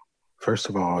 So first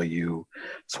of all, you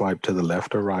swipe to the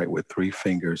left or right with 3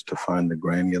 fingers to find the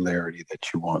granularity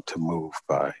that you want to move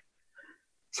by.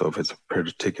 So if it's a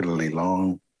particularly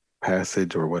long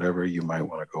passage or whatever, you might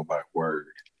want to go by word,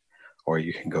 or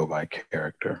you can go by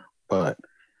character. But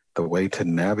the way to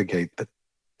navigate the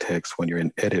text when you're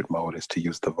in edit mode is to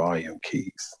use the volume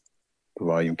keys. The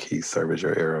volume keys serve as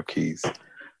your arrow keys,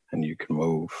 and you can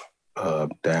move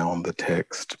down the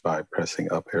text by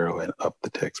pressing up arrow and up the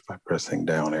text by pressing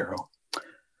down arrow.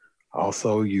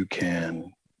 Also, you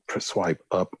can swipe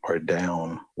up or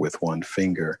down with 1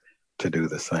 finger to do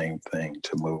the same thing,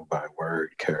 to move by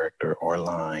word, character, or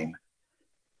line.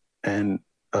 And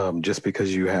just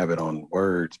because you have it on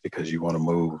words, because you want to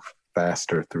move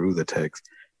faster through the text,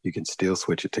 you can still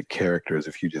switch it to characters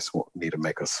if you just need to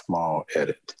make a small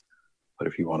edit. But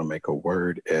if you want to make a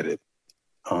word edit,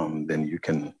 then you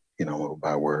can, move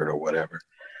by word or whatever.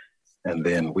 And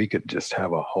then we could just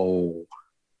have a whole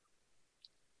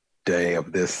day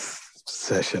of this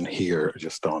session here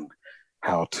just on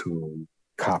how to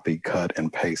copy, cut,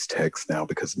 and paste text now,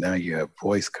 because now you have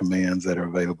voice commands that are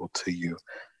available to you.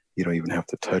 You don't even have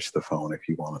to touch the phone if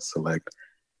you want to select.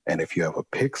 And if you have a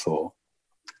Pixel,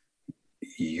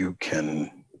 you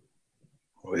can,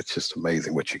 it's just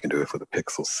amazing what you can do with the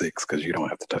Pixel 6, because you don't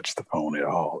have to touch the phone at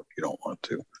all if you don't want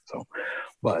to. So,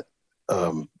 but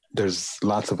there's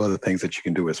lots of other things that you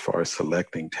can do as far as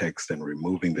selecting text and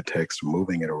removing the text,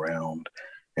 moving it around.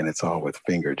 And it's all with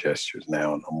finger gestures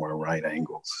now, no more right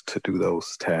angles to do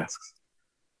those tasks.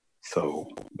 So,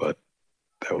 but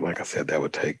like I said, that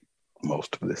would take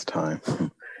most of this time.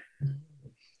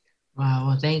 Wow,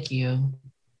 well, thank you.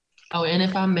 Oh, and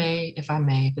if I may, if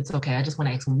it's okay, I just want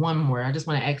to ask one more. I just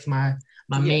want to ask my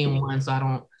main one, so I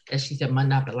don't, as she said,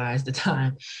 monopolize the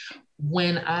time.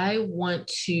 When I want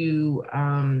to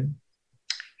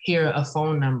hear a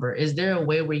phone number, is there a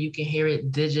way where you can hear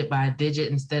it digit by digit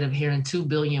instead of hearing 2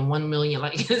 billion, 1 million?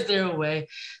 Like, is there a way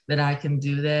that I can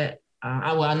do that?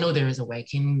 I know there is a way.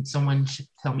 Can someone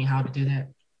tell me how to do that?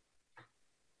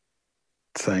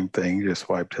 Same thing, you just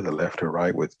swipe to the left or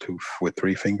right with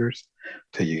 3 fingers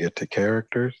till you get to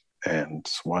characters, and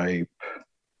swipe,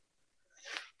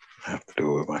 I have to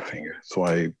do it with my finger,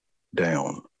 swipe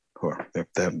down. Or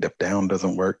if down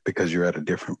doesn't work because you're at a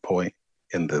different point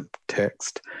in the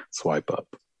text, swipe up.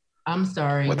 I'm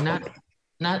sorry,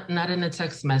 not in a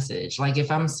text message. Like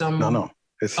if I'm No,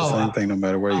 it's the same thing no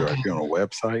matter where you are. If you're on a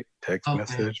website, text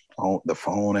message, the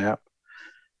phone app,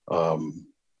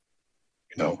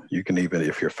 you can even,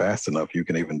 if you're fast enough, you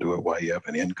can even do it while you have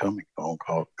an incoming phone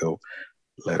call, go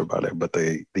letter by letter. But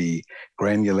the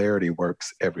granularity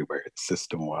works everywhere. It's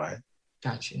system-wide.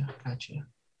 Gotcha.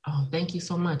 Oh, thank you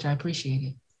so much. I appreciate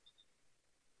it.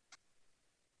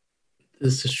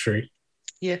 This is Sheree.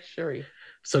 Yes, Sheree.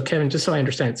 So Kevin, just so I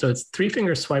understand, so it's 3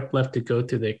 finger swipe left to go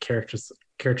through the character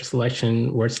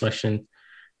selection, word selection.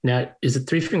 Now, is it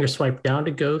 3 finger swipe down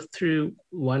to go through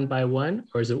one by one,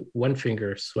 or is it 1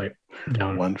 finger swipe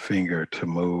down? 1 finger to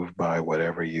move by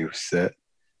whatever you set.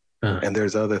 And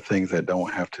there's other things that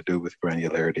don't have to do with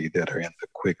granularity that are in the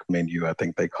quick menu. I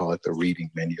think they call it the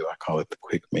reading menu. I call it the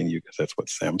quick menu because that's what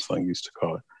Samsung used to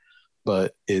call it.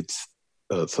 But it's,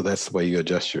 so that's the way you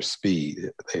adjust your speed.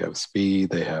 They have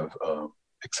speed, they have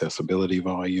accessibility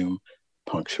volume,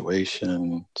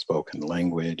 punctuation, spoken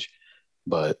language.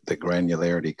 but the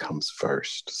granularity comes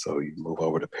first. So you move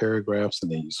over to paragraphs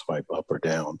and then you swipe up or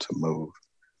down to move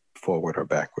forward or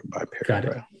backward by paragraph. Got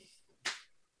it.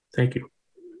 Thank you.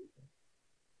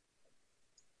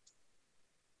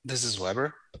 This is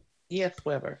Weber. Yes,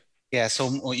 Weber. Yeah,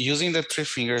 so using the three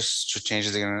fingers to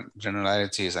change the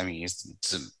generalities, I mean, it's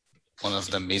one of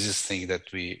the amazing things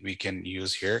that we can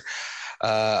use here.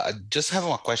 I just have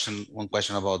one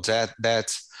question about that.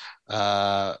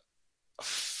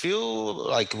 Feel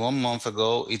like 1 month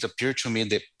ago, it appeared to me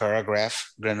the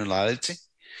paragraph granularity.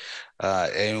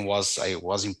 And I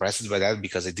was impressed by that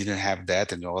because I didn't have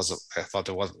that, and I thought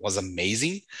it was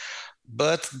amazing.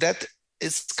 But that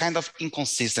is kind of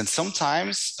inconsistent.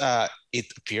 Sometimes it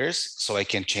appears, so I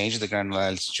can change the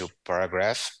granularity to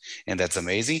paragraph, and that's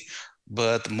amazing.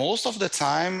 But most of the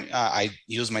time, I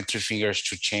use my three fingers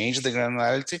to change the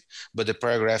granularity, but the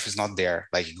paragraph is not there.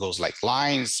 Like it goes like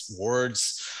lines,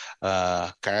 words,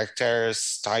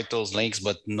 characters, titles, links,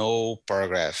 but no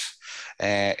paragraph.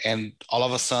 And all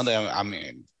of a sudden, I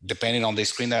mean, depending on the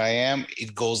screen that I am,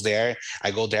 it goes there,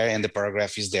 I go there, and the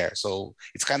paragraph is there. So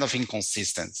it's kind of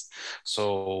inconsistent.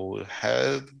 So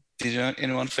did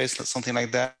anyone face something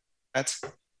like that?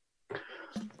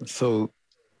 So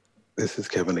this is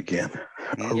Kevin again.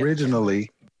 Yeah. Originally,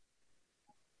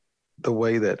 the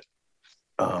way that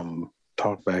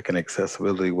TalkBack and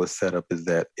accessibility was set up is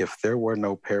that if there were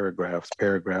no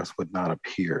paragraphs would not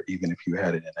appear, even if you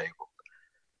had it enabled.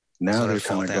 Now So they're they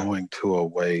kind of fall down. going to a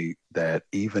way that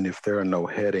even if there are no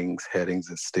headings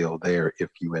is still there if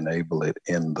you enable it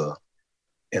in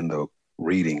the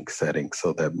reading setting.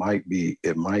 So it might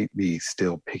be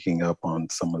still picking up on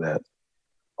some of that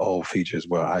old features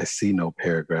where I see no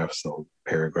paragraphs, so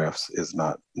paragraphs is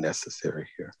not necessary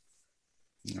here.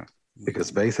 Yeah.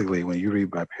 Because basically when you read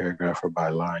by paragraph or by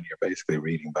line, you're basically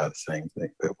reading by the same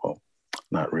thing. Well,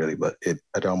 not really, but it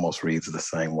almost reads the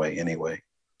same way anyway.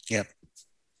 Yep.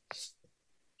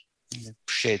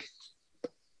 Appreciate.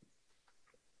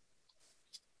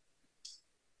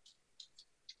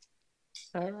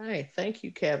 All right. Thank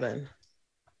you, Kevin.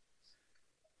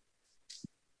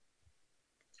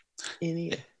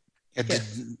 Any? Yeah,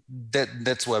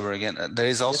 that's Weber again. There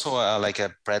is also like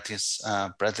a practice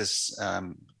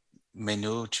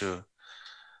menu so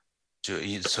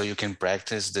you can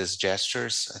practice these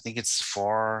gestures. I think it's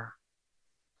four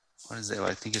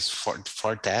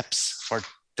taps. Four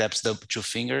taps, the two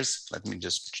fingers. Let me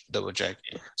just double check.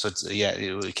 So it's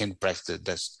we can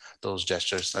practice those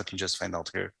gestures. Let me just find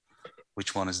out here.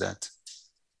 Which one is that?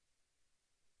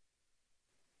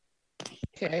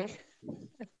 Okay.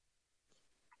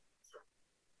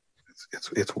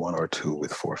 It's one or two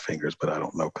with four fingers, but I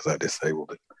don't know because I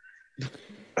disabled it.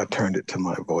 I turned it to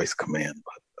my voice command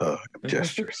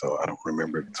gesture, so I don't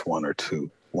remember if it's one or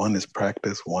two. One is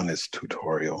practice, one is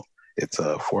tutorial. It's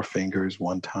 4 fingers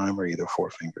 1 time or either 4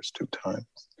 fingers 2 times.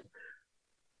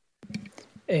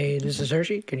 Hey, this is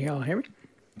Hershey. Can you all hear me?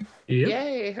 Yep.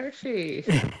 Yay, Hershey.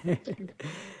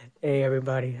 Hey,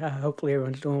 everybody. Hopefully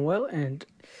everyone's doing well. And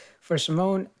for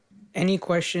Simone, any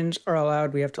questions are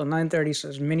allowed. We have till 9:30, so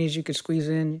as many as you could squeeze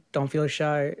in. Don't feel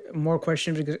shy. More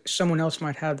questions because someone else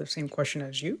might have the same question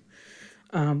as you.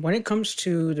 When it comes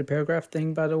to the paragraph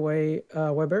thing, by the way,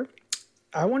 Weber,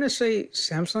 I want to say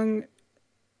Samsung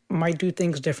might do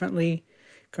things differently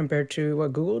compared to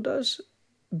what Google does.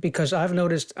 Because I've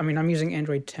noticed, I mean, I'm using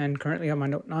Android 10 currently on my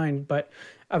Note 9, but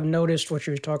I've noticed what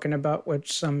you're talking about with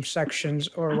some sections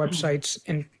or websites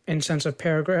in sense of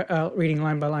paragraph, reading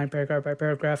line by line, paragraph by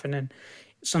paragraph, and then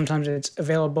sometimes it's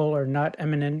available or not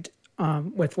eminent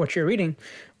with what you're reading.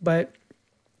 But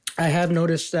I have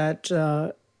noticed that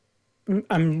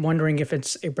I'm wondering if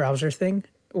it's a browser thing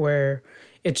where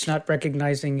it's not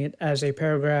recognizing it as a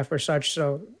paragraph or such.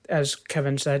 So as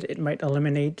Kevin said, it might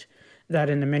eliminate that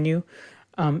in the menu.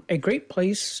 A great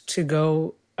place to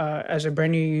go as a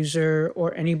brand new user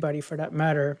or anybody for that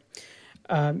matter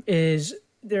is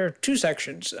there are 2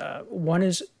 sections. One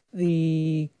is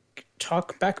the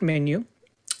TalkBack menu.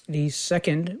 The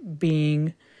second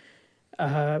being,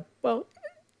 TalkBack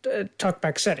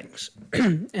settings.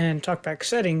 And TalkBack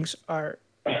settings are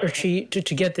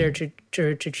to get there to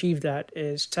achieve that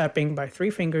is tapping by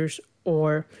 3 fingers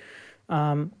or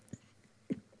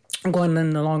going in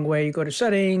the long way, you go to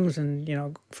settings and,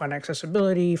 find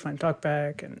accessibility, find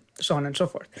TalkBack, and so on and so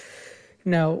forth.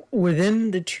 Now,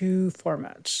 within the 2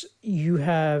 formats, you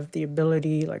have the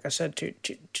ability, like I said,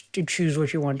 to choose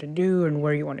what you want to do and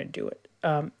where you want to do it.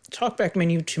 TalkBack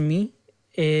menu, to me,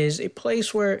 is a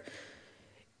place where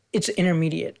it's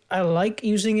intermediate. I like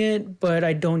using it, but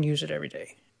I don't use it every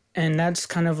day. And that's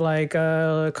kind of like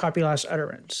copy last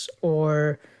utterance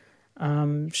or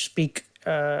speak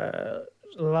I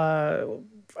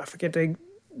forget the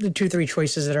 2-3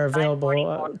 choices that are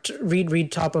available.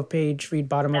 Read top of page, read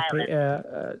bottom of page,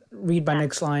 read by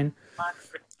next line.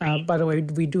 By the way,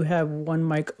 we do have one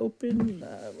mic open.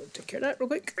 We'll take care of that real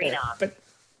quick. But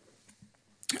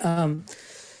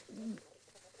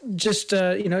just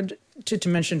to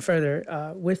mention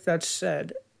further, with that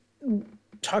said,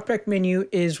 TalkBack menu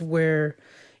is where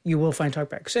you will find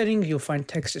TalkBack settings. You'll find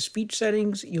text-to-speech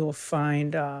settings. You'll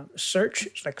find search,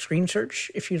 like screen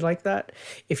search, if you like that.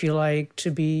 If you like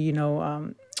to be,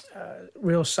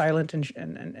 real silent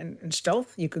and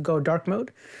stealth, you could go dark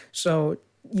mode. So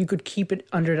you could keep it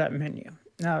under that menu.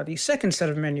 Now, the second set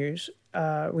of menus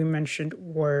we mentioned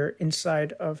were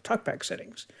inside of TalkBack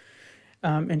settings.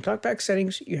 In TalkBack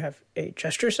settings, you have a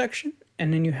gesture section,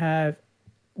 and then you have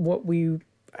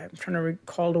I'm trying to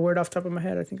recall the word off the top of my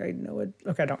head. I think I know it.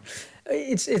 Okay, I don't.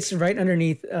 It's right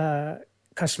underneath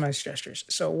customized gestures.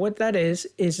 So what that is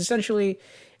essentially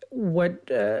what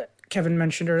Kevin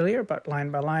mentioned earlier about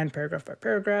line by line, paragraph by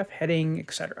paragraph, heading,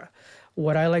 etc.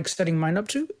 What I like setting mine up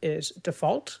to is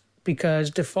default, because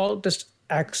default just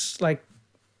acts like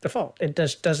default. It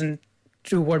just doesn't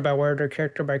do word by word or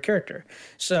character by character.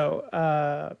 So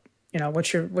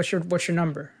what's your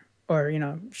number? Or,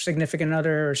 significant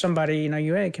other or somebody,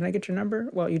 hey, can I get your number?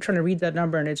 Well, you're trying to read that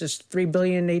number and it's just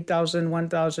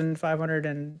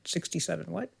 3,008,001,567.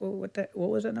 What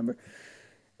was that number?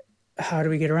 How do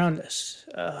we get around this?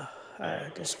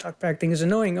 This TalkBack thing is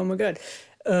annoying. Oh my God.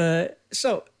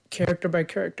 So character by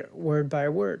character, word by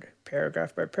word,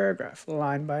 paragraph by paragraph,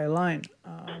 line by line,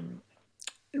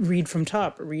 read from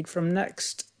top, read from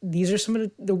next. These are some of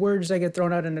the words that get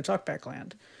thrown out in the TalkBack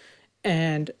land.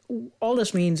 And all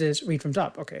this means is read from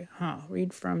top. Okay,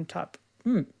 read from top.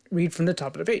 Read from the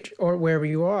top of the page or wherever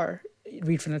you are.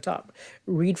 Read from the top.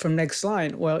 Read from next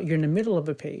line. Well, you're in the middle of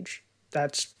a page.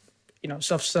 That's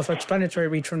self-explanatory.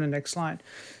 Read from the next line.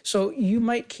 So you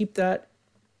might keep that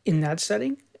in that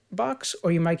setting box,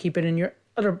 or you might keep it in your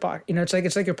other box.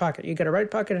 It's like your pocket. You got a right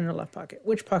pocket and a left pocket.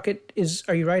 Which pocket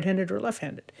are you right-handed or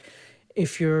left-handed?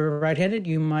 If you're right-handed,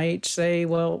 you might say,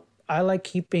 well, I like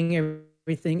keeping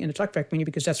everything in the TalkBack menu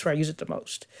because that's where I use it the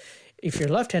most. If you're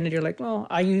left-handed, you're like, well,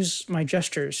 I use my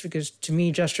gestures because to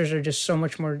me, gestures are just so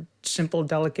much more simple,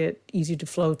 delicate, easy to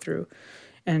flow through.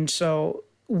 And so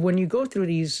when you go through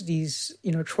these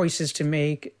choices to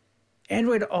make,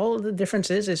 Android, all of the difference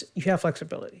is you have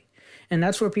flexibility. And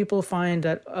that's where people find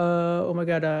that, oh my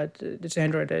God, it's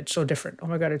Android, it's so different. Oh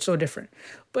my God, it's so different.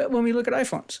 But when we look at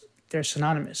iPhones, they're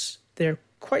synonymous. They're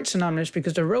quite synonymous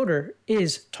because the rotor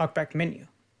is TalkBack menu.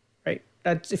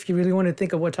 That's, if you really want to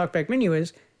think of what TalkBack menu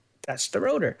is, that's the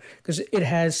rotor, because it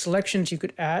has selections you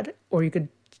could add or you could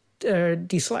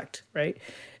deselect, right?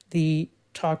 The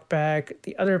TalkBack,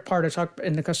 the other part of TalkBack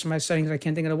in the customized settings, I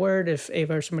can't think of the word. If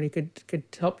Ava or somebody could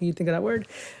help you think of that word,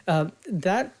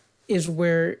 that is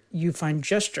where you find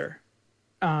gesture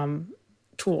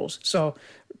tools. So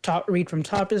read from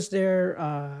top is there,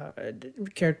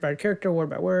 character by character,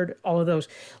 word by word, all of those.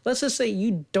 Let's just say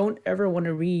you don't ever want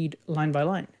to read line by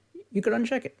line. You could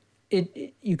uncheck it.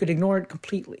 You could ignore it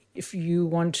completely. If you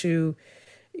want to,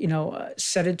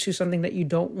 set it to something that you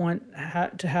don't want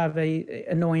to have a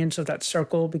annoyance of that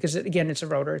circle, because it's a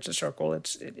rotor, it's a circle,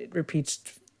 it repeats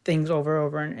things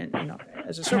over and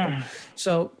as a circle.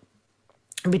 So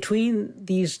between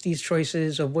these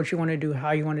choices of what you want to do,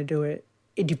 how you want to do it,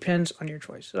 it depends on your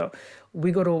choice. So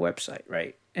we go to a website,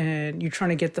 right? And you're trying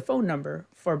to get the phone number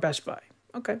for Best Buy.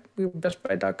 Okay, we're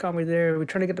bestbuy.com, we're there, we're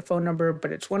trying to get the phone number,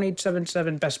 but it's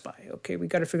 1877 Best Buy. Okay, we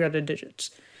got to figure out the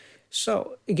digits.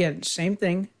 So again, same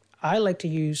thing. I like to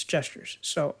use gestures.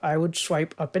 So I would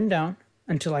swipe up and down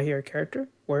until I hear a character,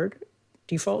 word,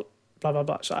 default, blah, blah,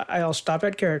 blah. So I'll stop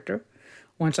at character.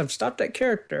 Once I've stopped at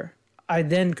character, I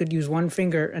then could use one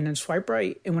finger and then swipe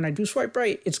right. And when I do swipe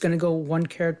right, it's going to go one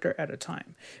character at a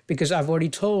time because I've already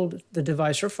told the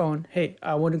device or phone, hey,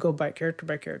 I want to go by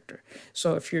character.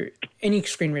 So if you're any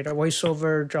screen reader,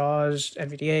 VoiceOver, JAWS,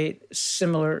 NVDA,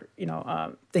 similar,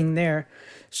 thing there.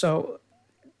 So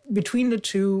between the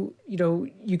two,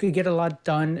 you could get a lot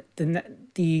done.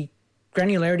 The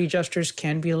granularity gestures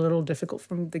can be a little difficult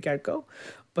from the get-go,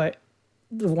 but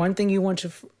the one thing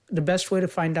the best way to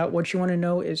find out what you want to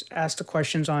know is ask the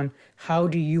questions on how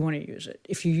do you want to use it.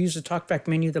 If you use the TalkBack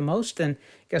menu the most, then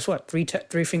guess what? Three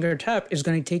finger tap is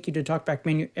going to take you to TalkBack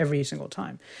menu every single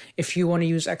time. If you want to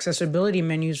use accessibility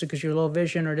menus because you're low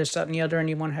vision or this, that, and the other, and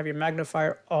you want to have your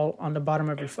magnifier all on the bottom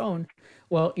of your phone,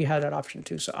 well, you have that option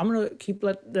too. So I'm going to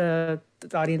let the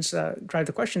audience drive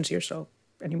the questions here. So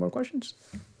any more questions?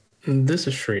 This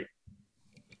is Sri.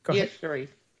 Go ahead. Yes, Sri.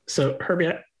 So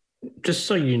Herbie, just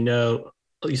so you know,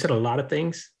 you said a lot of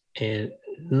things, and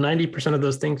 90% of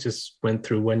those things just went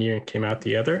through one ear and came out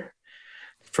the other.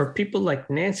 For people like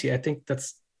Nancy, I think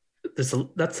that's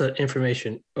an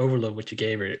information overload what you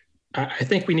gave her. I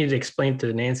think we need to explain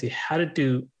to Nancy how to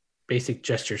do basic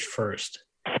gestures first.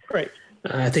 Right.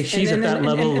 I think she's at that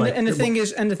level. And the thing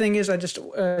is, I just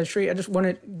want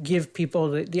to give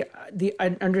people the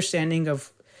understanding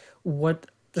of what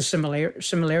the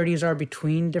similarities are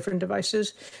between different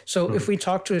devices. So if we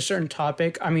talk to a certain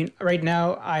topic, I mean, right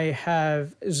now I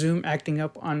have Zoom acting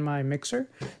up on my mixer,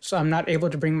 so I'm not able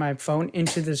to bring my phone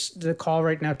into the call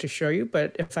right now to show you.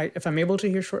 But if I'm able to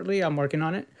here shortly, I'm working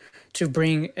on it to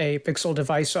bring a Pixel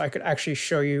device so I could actually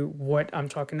show you what I'm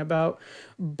talking about.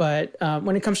 But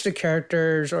when it comes to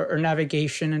characters or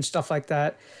navigation and stuff like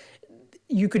that,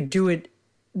 you could do it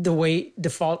the way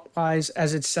default-wise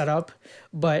as it's set up,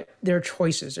 but there are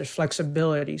choices, there's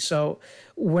flexibility. So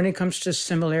when it comes to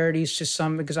similarities to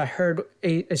some, because I heard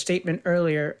a statement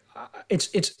earlier,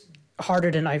 it's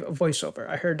harder than VoiceOver.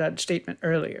 I heard that statement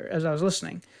earlier as I was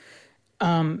listening.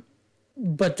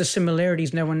 But the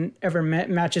similarities, no one ever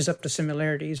matches up the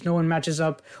similarities. No one matches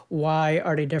up why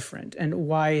are they different and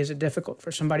why is it difficult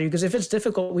for somebody. Because if it's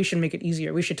difficult, we should make it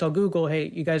easier. We should tell Google, hey,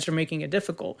 you guys are making it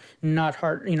difficult, not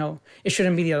hard. It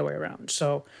shouldn't be the other way around.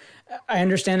 So I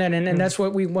understand that. And that's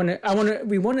what we want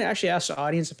to actually ask the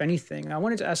audience, if anything. I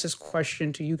wanted to ask this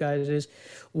question to you guys is,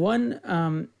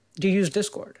 one, do you use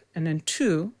Discord? And then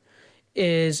two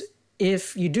is,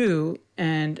 if you do,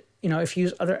 and if you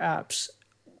use other apps,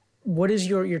 what is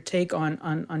your take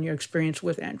on your experience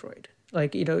with Android?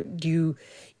 Like, do you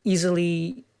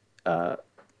easily, are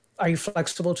you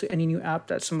flexible to any new app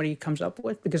that somebody comes up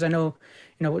with? Because I know,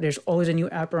 there's always a new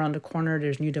app around the corner.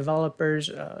 There's new developers.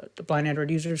 The Blind Android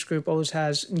Users Group always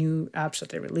has new apps that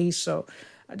they release. So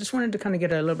I just wanted to kind of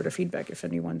get a little bit of feedback if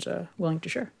anyone's willing to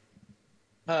share.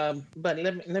 But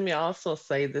let me also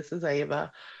say, this is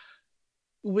Ava.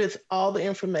 With all the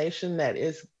information that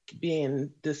is being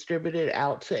distributed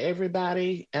out to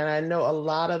everybody, and I know a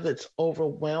lot of it's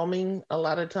overwhelming a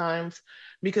lot of times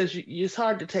because it's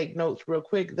hard to take notes real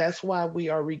quick. That's why we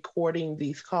are recording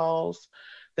these calls.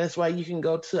 That's why you can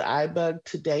go to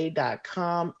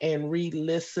ibugtoday.com and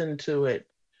re-listen to it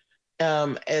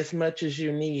as much as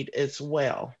you need as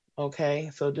well.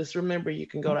 Okay, so just remember, you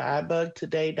can go to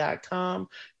ibugtoday.com,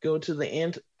 go to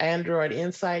the Android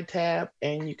Insight tab,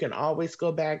 and you can always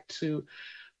go back to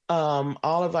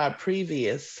all of our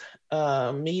previous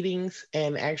meetings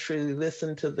and actually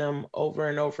listen to them over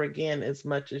and over again as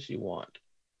much as you want.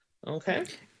 Okay?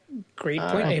 Great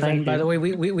point, Ava. And by the way,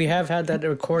 we have had that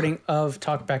recording of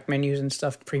talkback menus and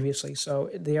stuff previously, so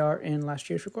they are in last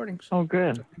year's recordings. Oh,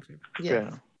 good.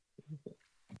 Yes. Good.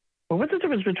 Well, what's the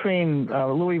difference between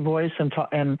Louis Voice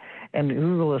and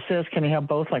Google Assist? Can you have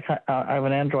both? Like, I have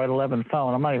an Android 11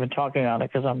 phone. I'm not even talking on it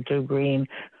because I'm too green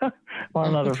on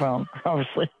another phone,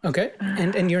 obviously. Okay.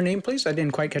 And your name, please? I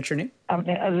didn't quite catch your name. This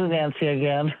is Nancy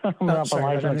again. I'm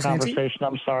monopolizing the conversation. Nancy?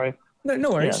 I'm sorry.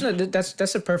 No worries. Yeah. No,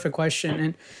 that's a perfect question.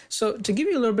 And so to give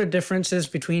you a little bit of differences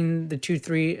between the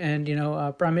 2.3 and,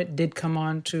 Pramit did come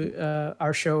on to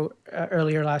our show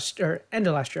end of last year,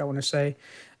 I want to say,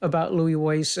 about Louis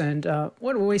Voice and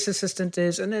what Voice Assistant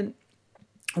is, and then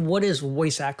what is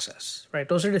voice access, right?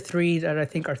 Those are the three that I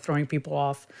think are throwing people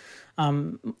off.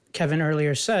 Kevin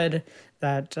earlier said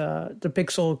that the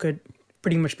Pixel could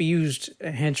pretty much be used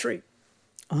hands-free.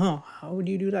 How would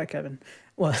you do that, Kevin?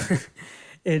 Well,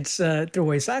 it's through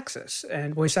voice access,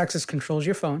 and voice access controls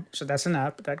your phone. So that's an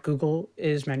app that Google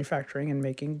is manufacturing and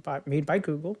made by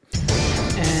Google,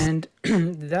 and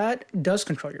that does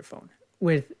control your phone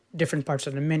with different parts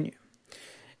of the menu.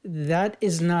 That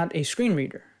is not a screen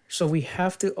reader. So we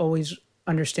have to always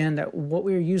understand that what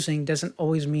we're using doesn't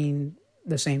always mean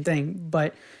the same thing,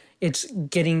 but it's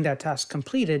getting that task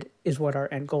completed is what our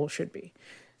end goal should be.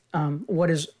 What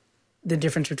is the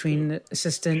difference between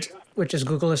Assistant, which is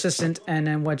Google Assistant, and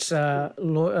then what's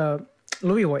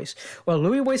Louis Voice? Well,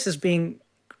 Louis Voice is being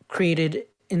created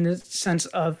in the sense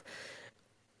of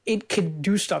it could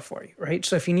do stuff for you, right?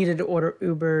 So if you needed to order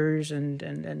Ubers and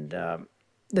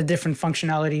the different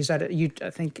functionalities that I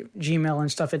think Gmail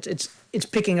and stuff, it's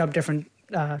picking up different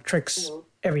tricks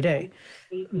every day.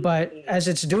 But as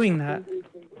it's doing that,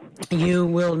 you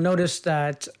will notice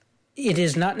that it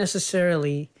is not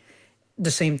necessarily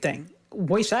the same thing.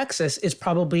 Voice access is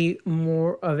probably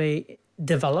more of a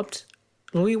developed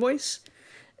Louis Voice,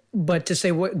 but to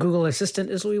say what Google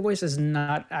Assistant is Louis Voice is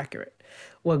not accurate.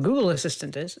 What Google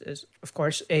Assistant is of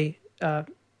course a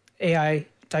AI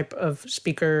type of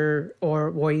speaker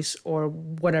or voice or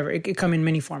whatever. It could come in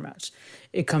many formats.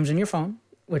 It comes in your phone,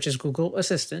 which is Google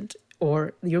Assistant,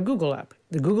 or your Google app.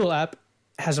 The Google app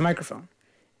has a microphone.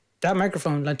 That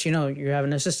microphone lets you know you have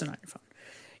an assistant on your phone.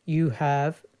 You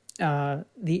have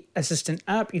the assistant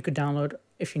app you could download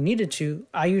if you needed to.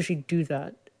 I usually do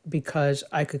that because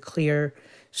I could clear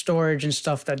storage and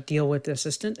stuff that deal with the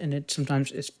assistant, and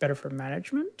sometimes it's better for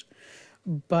management.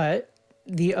 But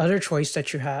the other choice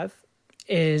that you have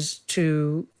is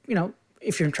to,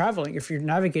 if you're traveling, if you're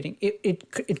navigating,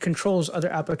 it controls other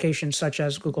applications such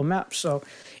as Google Maps. So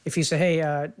if you say,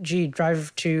 hey,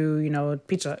 drive to,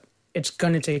 Pizza Hut, it's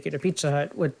going to take you to Pizza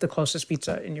Hut with the closest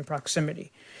pizza in your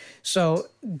proximity. So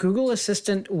Google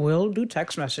Assistant will do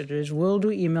text messages, will do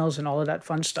emails and all of that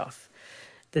fun stuff.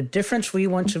 The difference we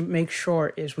want to make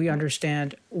sure is we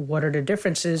understand what are the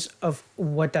differences of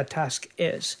what that task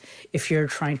is. If you're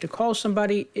trying to call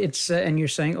somebody, and you're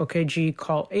saying, okay, G,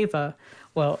 call Ava.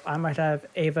 Well, I might have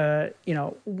Ava,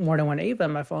 more than one Ava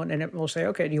on my phone, and it will say,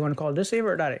 okay, do you want to call this Ava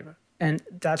or that Ava? And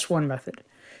that's one method.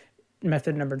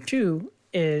 Method number two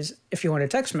is if you want a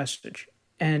text message.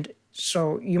 And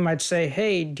so you might say,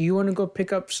 hey, do you want to go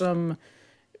pick up some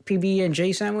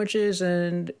PB&J sandwiches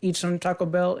and eat some Taco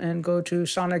Bell and go to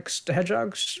Sonic's the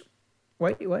Hedgehog's?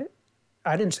 Wait, what?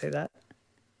 I didn't say that.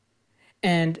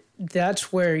 And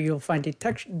that's where you'll find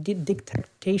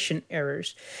dictation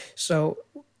errors. So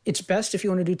it's best if you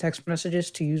want to do text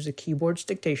messages to use the keyboard's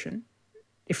dictation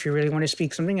if you really want to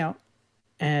speak something out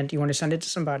and you want to send it to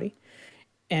somebody.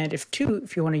 And if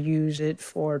you want to use it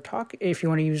for talk, if you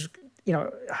want to use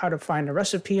how to find a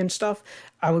recipe and stuff,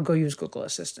 I would go use Google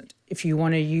Assistant. If you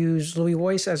want to use Louis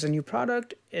Voice as a new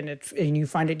product and you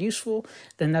find it useful,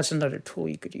 then that's another tool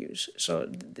you could use. So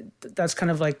that's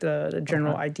kind of like the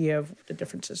general idea of the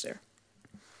differences there.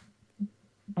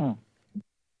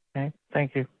 Okay,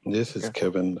 thank you. This is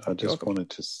Kevin. I just wanted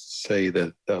to say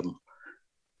that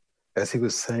as he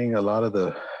was saying, a lot of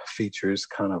the features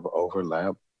kind of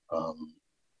overlap.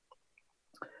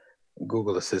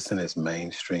 Google Assistant is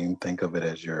mainstream. Think of it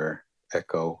as your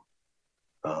Echo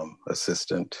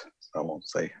assistant. I won't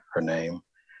say her name,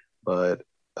 but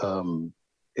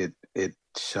it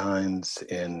shines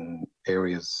in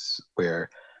areas where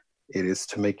it is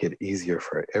to make it easier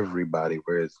for everybody,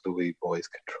 whereas Louis Voice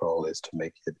Control is to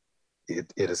make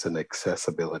it is an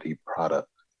accessibility product.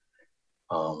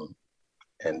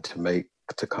 And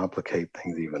to complicate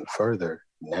things even further,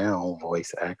 now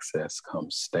voice access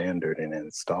comes standard and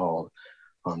installed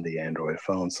on the Android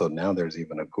phone. So now there's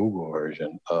even a Google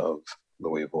version of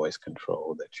Louis Voice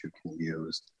Control that you can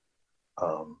use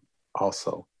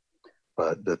also.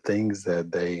 But the things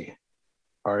that they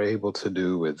are able to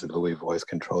do with Louis Voice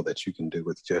Control that you can do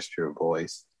with just your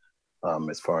voice,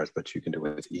 as far as what you can do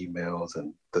with emails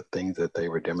and the things that they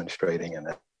were demonstrating and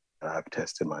that I've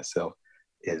tested myself,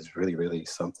 is really, really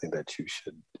something that you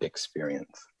should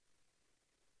experience.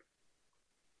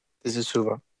 This is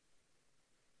Suva.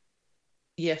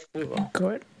 Yes, we will. Go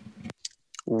ahead.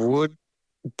 Would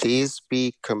this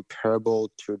be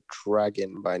comparable to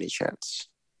Dragon by any chance?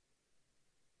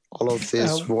 All of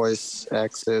this voice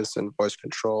access and voice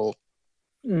control.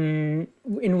 In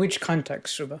which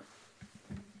context, Suba?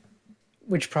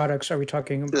 Which products are we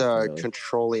talking about? Really?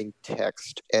 Controlling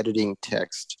text, editing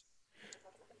text.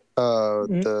 What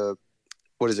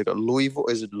is it called?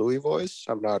 Is it Louis Voice?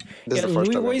 I'm not. This is the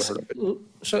first time I've ever heard of it.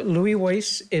 So Louis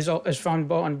Voice is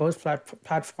found on both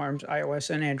platforms,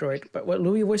 iOS and Android. But what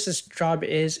Louis Voice's job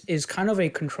is kind of a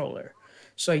controller.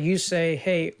 So you say,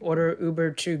 hey, order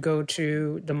Uber to go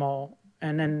to the mall,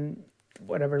 and then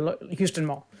whatever, Houston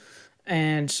Mall.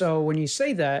 And so when you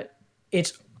say that,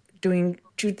 it's doing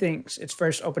two things. It's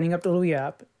first opening up the Louis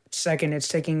app. Second, it's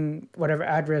taking whatever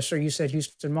address, or you said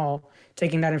Houston Mall,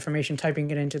 taking that information, typing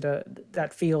it into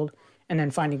that field, and then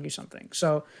finding you something.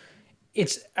 So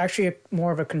it's actually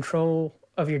more of a control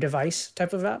of your device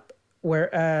type of app,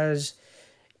 whereas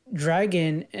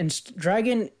Dragon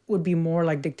would be more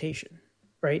like dictation,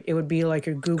 right? It would be like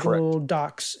your Google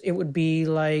Docs. It would be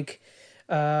like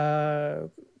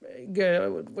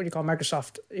what do you call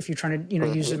Microsoft? If you're trying to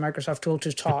use a Microsoft tool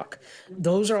to talk,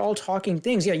 those are all talking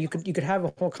things. Yeah, you could have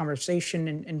a whole conversation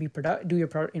and do your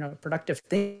productive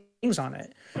things on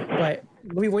it. But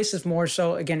Louis Voice is more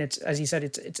so, again, it's, as you said,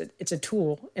 it's a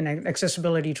tool, an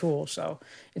accessibility tool. So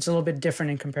it's a little bit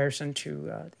different in comparison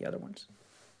to the other ones.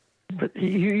 But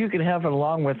you can have it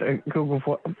along with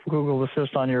Google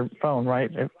Assist on your phone, right?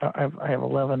 I have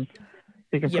 11.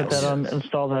 You can put that on,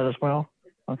 install that as well.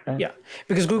 Okay. Yeah,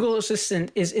 because Google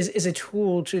Assistant is a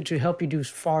tool to help you do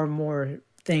far more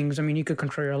things. I mean, you could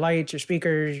control your lights, your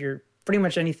speakers, your pretty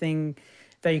much anything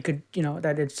that you could,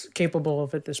 that it's capable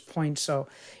of at this point. So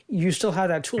you still have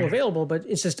that tool available, but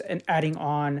it's just adding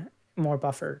on more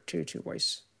buffer to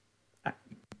voice.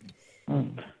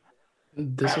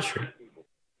 This is true.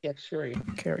 Yeah, sure.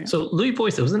 Carry on. So Louis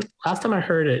Voice, it wasn't last time I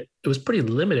heard it. It was pretty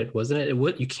limited, wasn't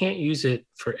it? You can't use it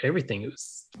for everything. It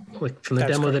was like from the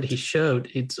That's demo correct. that he showed.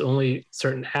 It's only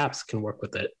certain apps can work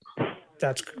with it.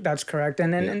 That's correct,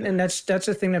 and that's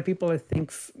the thing that people I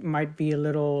think might be a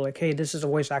little like, hey, this is a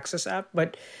voice access app,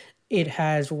 but it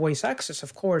has voice access,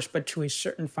 of course, but to a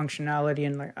certain functionality.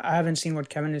 And like, I haven't seen what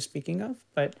Kevin is speaking of,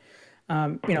 but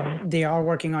they are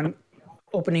working on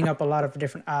opening up a lot of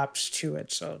different apps to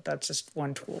it. So that's just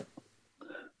one tool.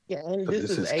 Yeah, and But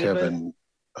this is Kevin.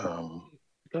 Go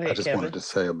ahead, I just Kevin. wanted to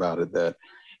say about it that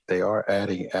they are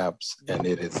adding apps, and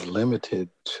it is limited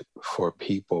for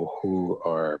people who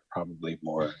are probably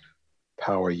more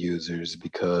power users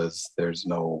because there's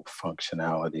no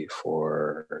functionality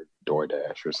for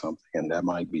DoorDash or something, and that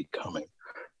might be coming.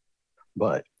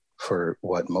 But for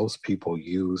what most people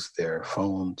use their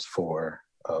phones for,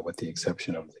 with the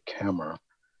exception of the camera,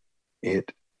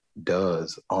 it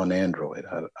does on Android.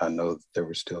 I know there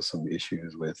were still some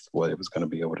issues with what it was going to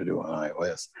be able to do on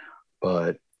iOS,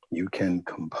 but you can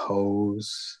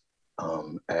compose,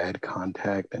 add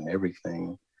contact and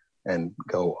everything, and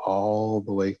go all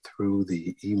the way through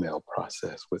the email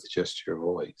process with just your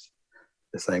voice.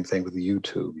 The same thing with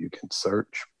YouTube. You can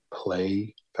search,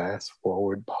 play, fast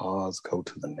forward, pause, go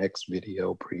to the next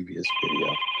video, previous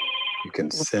video. You can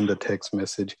send a text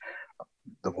message.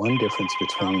 The one difference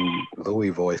between Louis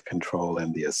Voice Control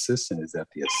and the Assistant is that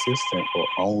the Assistant will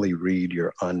only read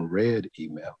your unread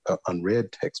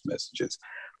text messages.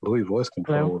 Louis Voice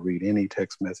Control will read any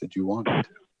text message you want it to.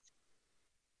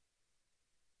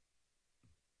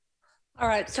 All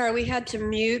right, sorry, we had to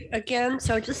mute again.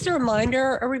 So just a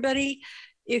reminder, everybody,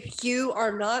 if you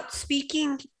are not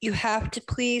speaking, you have to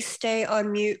please stay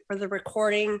on mute for the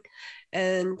recording.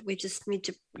 And we just need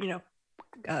to,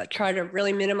 try to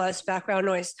really minimize background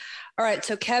noise. All right,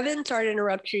 so Kevin, sorry to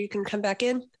interrupt you. You can come back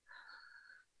in.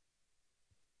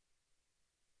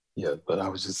 Yeah, but I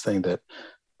was just saying that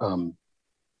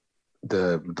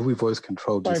the Louis Voice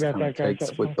Control just kind of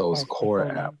takes with those core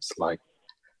apps like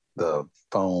the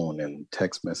phone and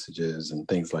text messages and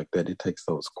things like that. It takes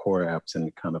those core apps and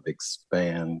it kind of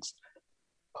expands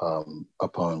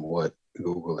upon what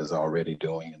Google is already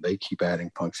doing, and they keep adding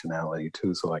functionality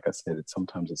too. So like I said,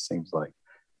 sometimes it seems like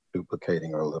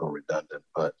duplicating or a little redundant,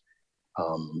 but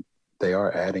they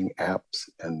are adding apps,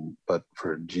 but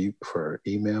for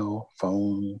email,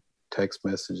 phone, text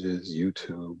messages,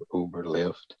 YouTube, Uber,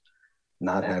 Lyft,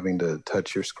 not having to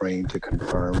touch your screen to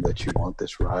confirm that you want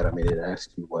this ride. I mean, it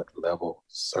asks you what level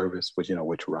service, which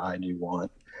ride you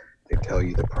want. They tell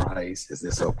you the price. Is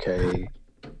this okay?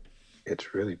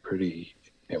 It's really pretty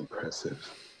impressive.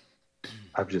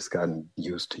 I've just gotten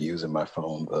used to using my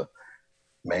phone the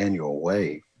manual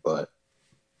way, but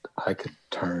I could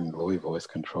turn Louis Voice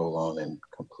Control on and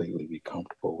completely be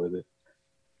comfortable with it.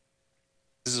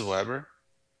 This is Weber.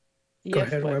 Go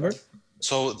ahead, Weber.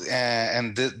 So,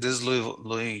 and this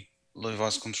Louis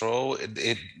Voice Control,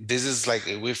 this is like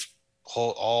with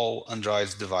all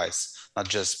Android device, not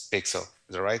just Pixel.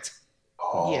 Is that right?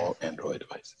 All Android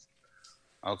devices.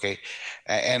 Okay,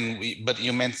 but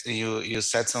you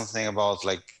said something about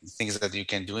like things that you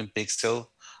can do in Pixel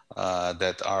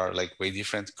that are like way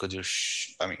different. Could you,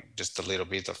 just a little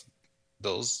bit of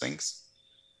those things?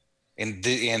 And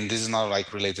this is not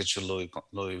like related to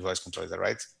Louis Voice Control, is that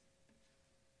right?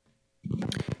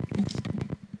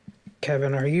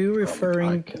 Kevin, are you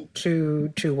referring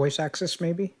to voice access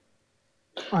maybe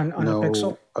on a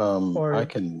Pixel? Or I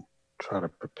can try to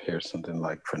prepare something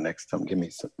like for next time.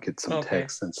 Get some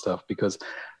text and stuff, because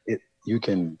you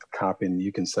can copy and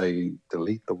you can say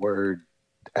delete the word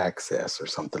access or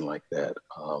something like that.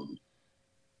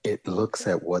 It looks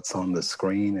at what's on the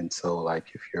screen, and so like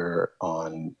if you're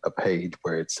on a page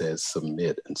where it says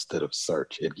submit instead of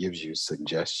search, it gives you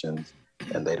suggestions,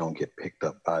 and they don't get picked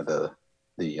up by the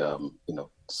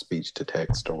speech to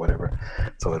text or whatever.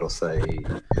 So it'll say,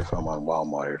 if I'm on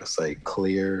Walmart, it'll say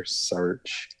clear,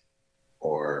 search,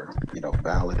 or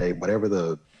validate, whatever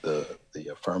the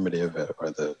affirmative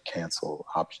or the cancel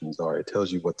options are. It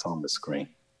tells you what's on the screen,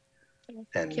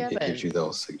 and Kevin, it gives you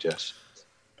those suggestions.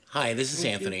 Hi, this is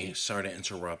Anthony. Sorry to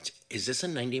interrupt. Is this a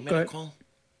 90-minute call?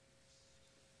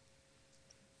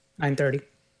 9:30.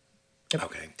 Yep.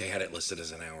 Okay, they had it listed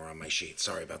as an hour on my sheet.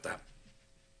 Sorry about that.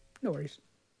 No worries.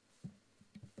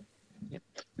 Yep.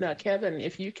 Now, Kevin,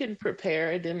 if you can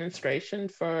prepare a demonstration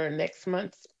for next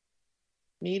month's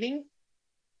meeting.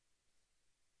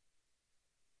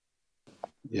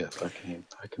 Yes, I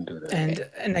can do that.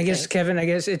 And I guess, Kevin,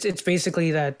 it's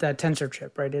basically that tensor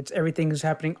chip, right? It's everything is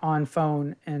happening on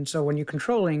phone, and so when you're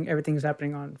controlling, everything's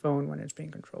happening on phone when it's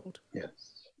being controlled. Yes,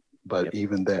 But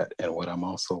even that, and what I'm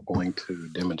also going to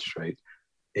demonstrate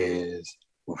is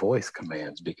voice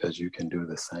commands, because you can do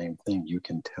the same thing. You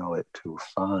can tell it to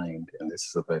find, and this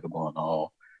is available on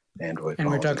all Android And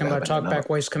phones. we're talking about talkback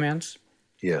voice commands?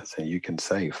 Yes, and you can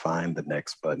say, find the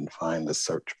next button, find the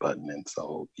search button. And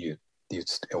so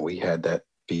and we had that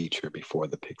feature before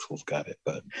the Pixels got it,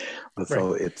 but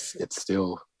so it's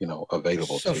still,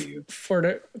 available to you.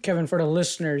 Kevin, for the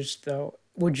listeners though,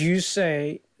 would you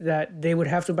say that they would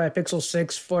have to buy a Pixel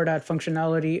 6 for that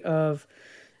functionality of,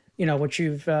 what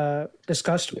you've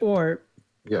discussed, or?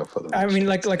 Yeah, for the. I mean,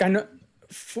 like I know,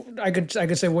 I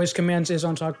could say voice commands is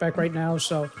on TalkBack right now,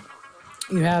 so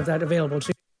you have that available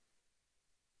too.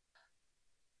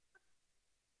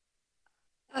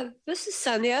 This is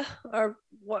Sonia. I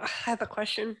have a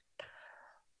question.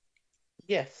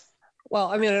 Yes. Well,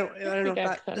 I mean, I don't know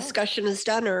if that discussion is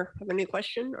done, or have a new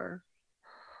question, or.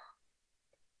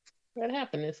 What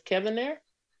happened? Is Kevin there?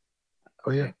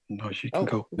 Oh yeah, no, you can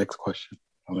go. Next question.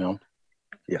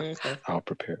 Okay. I'll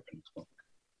prepare for this one.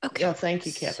 Okay. Oh, thank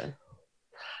you, Kevin.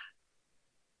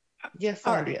 Yes,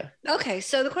 Andrea. Okay,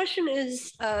 so the question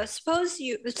is, suppose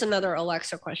it's another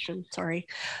Alexa question, sorry.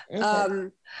 Okay.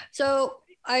 So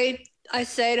I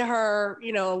say to her,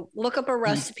 look up a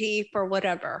recipe for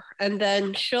whatever, and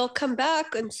then she'll come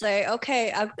back and say,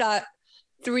 okay, I've got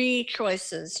 3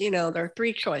 choices, there are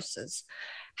 3 choices.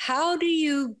 How do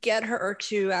you get her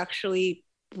to actually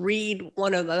read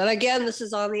one of them? And again, this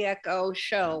is on the Echo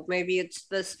show. Maybe it's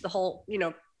the whole,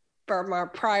 from our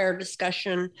prior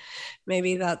discussion,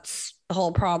 maybe that's the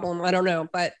whole problem. I don't know,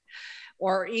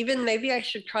 or even maybe I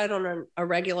should try it on a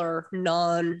regular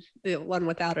the one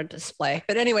without a display.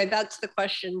 But anyway, that's the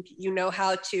question.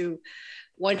 How to,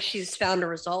 once she's found a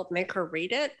result, make her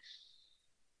read it.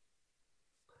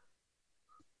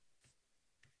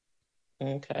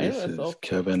 Okay. This is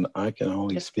Kevin. I can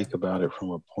only speak about it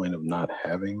from a point of not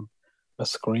having a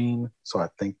screen. So I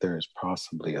think there's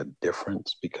possibly a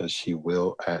difference, because she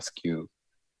will ask you,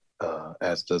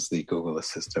 as does the Google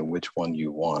Assistant, which one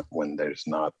you want when there's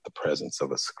not the presence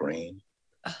of a screen.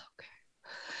 Oh, okay.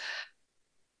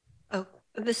 Oh,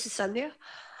 this is Sandhya?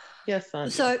 Yes,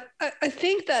 Sandhya. So I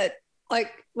think that,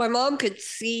 my mom could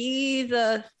see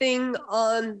the thing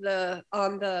on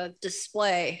the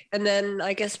display. And then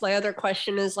I guess my other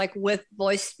question is, with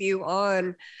voice view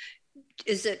on,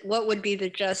 what would be the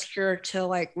gesture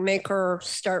to make her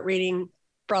start reading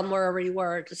from wherever you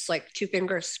were? Just 2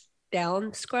 fingers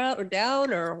down, scroll or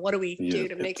down, or what do we do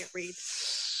to make it read?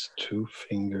 2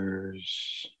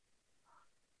 fingers.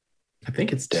 I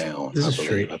think it's down. This is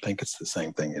true. I think it's the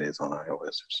same thing it is on iOS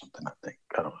or something. I think.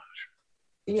 I don't know.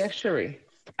 Yeah, Sheree.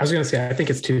 I was going to say, I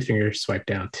think it's 2 fingers swipe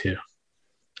down too.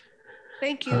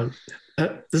 Thank you.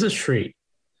 This is Shree.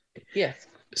 Yes.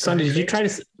 Sandy, did you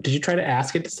try to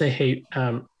ask it to say, hey,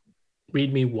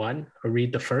 read me 1, or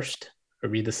read the first, or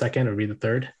read the second, or read the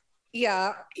third?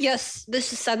 Yeah. Yes.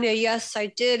 This is Sandhya. Yes, I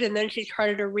did. And then she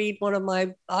tried to read one of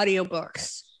my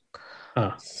audiobooks.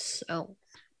 Oh. So.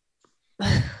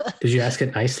 Did you ask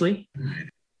it nicely?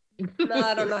 No,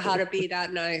 I don't know how to be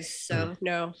that nice. So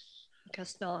no, I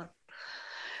guess not.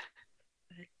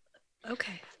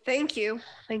 Okay. Thank you.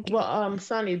 Well,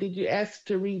 Sonny, did you ask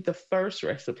to read the first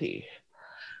recipe?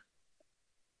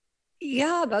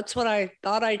 Yeah, that's what I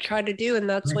thought I tried to do, and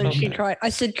that's when she tried. I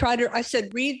said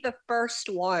read the first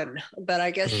one, but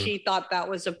I guess she thought that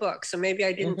was a book, so maybe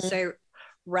I didn't say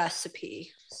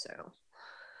recipe. So,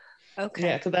 okay.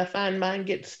 Yeah, because I find mine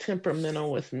gets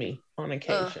temperamental with me on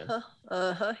occasion.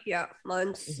 Yeah,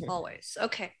 mine's always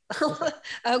okay.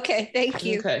 Okay, thank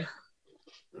you. Okay.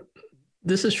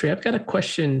 This is Shree. I've got a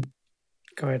question.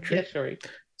 Go ahead, Shree. Yes, Shree.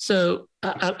 So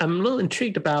I'm a little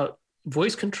intrigued about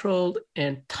voice controlled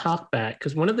and talkback,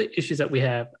 because one of the issues that we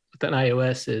have with an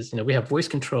iOS is, we have voice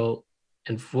control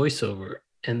and voiceover,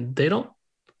 and they don't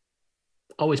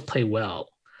always play well.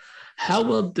 How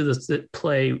well does it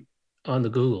play on the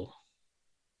Google,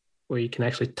 where you can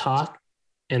actually talk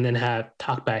and then have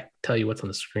talkback tell you what's on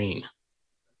the screen?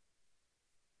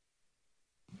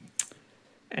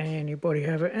 Anybody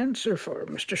have an answer for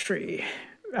Mr. Shree?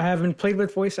 I haven't played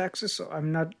with voice access, so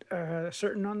I'm not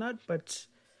certain on that, but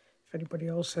if anybody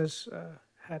else has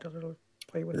had a little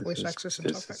play with voice access and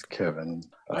talkback. This is Kevin.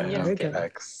 I Kevin.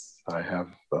 have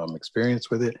experience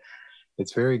with it.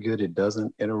 It's very good. It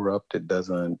doesn't interrupt. It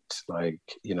doesn't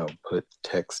put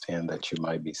text in that you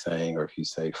might be saying, or if you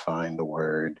say find the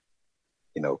word,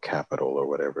 capital or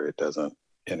whatever, it doesn't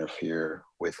interfere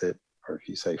with it. Or if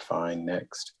you say find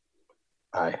next.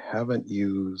 I haven't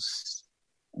used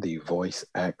the voice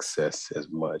access as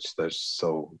much.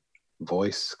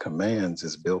 Voice commands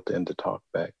is built into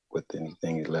TalkBack with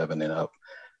anything 11 and up.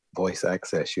 voice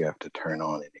access you have to turn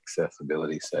on in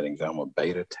accessibility settings. I am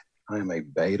a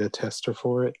beta tester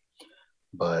for it,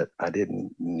 but I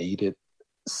didn't need it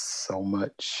so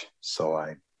much, so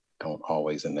I don't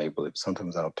always enable it.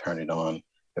 Sometimes I'll turn it on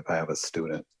if I have a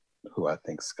student who I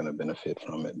think is going to benefit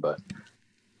from it, but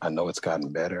I know it's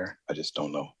gotten better. I just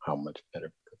don't know how much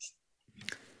better.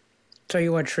 Tell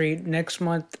you what, Treat, next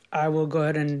month I will go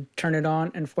ahead and turn it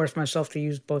on and force myself to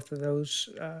use both of those,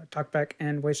 TalkBack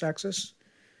and voice access,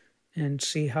 and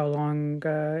see how long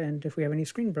and if we have any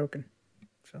screen broken.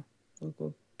 So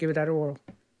we'll give it that a whirl.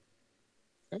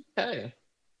 Okay.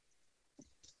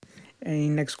 Any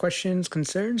next questions,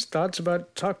 concerns, thoughts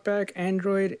about TalkBack,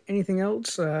 Android, anything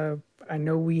else? I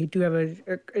know we do have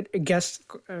a guest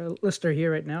listener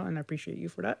here right now, and I appreciate you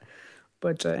for that.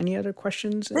 But any other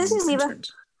questions? This is Eva.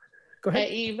 Go ahead.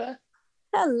 Hey, Eva.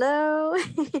 Hello.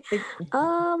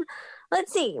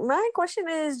 Let's see. My question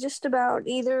is just about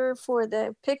either for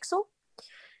the Pixel.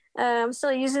 I'm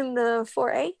still using the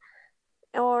 4A,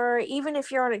 or even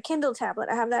if you're on a Kindle tablet,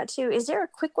 I have that too. Is there a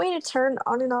quick way to turn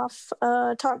on and off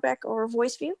TalkBack or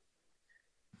Voice View?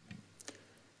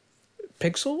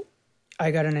 Pixel, I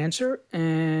got an answer,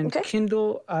 and okay.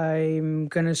 Kindle, I'm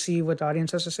gonna see what the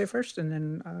audience has to say first, and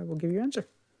then we'll give you your answer.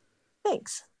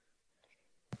 Thanks.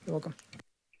 You're welcome.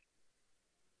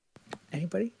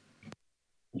 Anybody?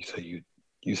 You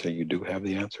say you do have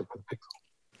the answer for the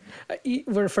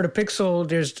Pixel? For the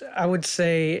Pixel, I would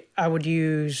say I would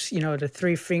use, the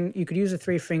three finger. You could use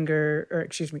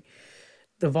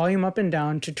the volume up and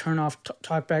down to turn off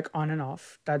TalkBack on and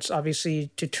off. That's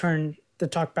obviously to turn the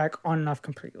TalkBack on and off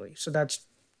completely. So that's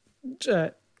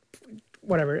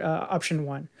option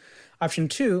one. Option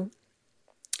two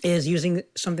is using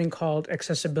something called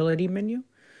accessibility menu,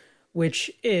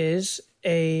 which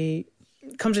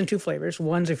comes in two flavors.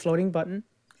 One's a floating button,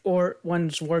 or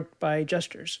one's worked by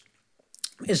gestures.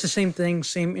 It's the same thing,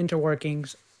 same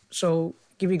interworkings. So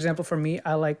give you an example for me,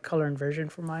 I like color inversion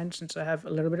for mine since I have a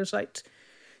little bit of sight.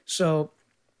 So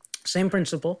same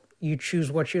principle, you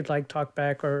choose what you'd like,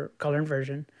 TalkBack or color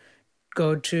inversion.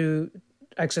 Go to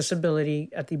accessibility.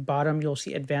 At the bottom, you'll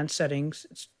see advanced settings.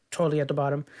 It's totally at the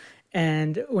bottom.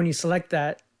 And when you select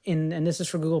that, and this is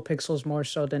for Google Pixels more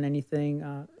so than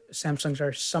anything, Samsungs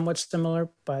are somewhat similar,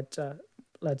 but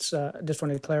just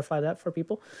wanted to clarify that for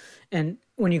people. And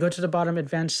when you go to the bottom,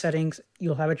 advanced settings,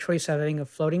 you'll have a choice of having a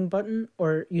floating button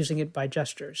or using it by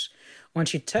gestures.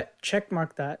 Once you check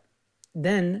mark that,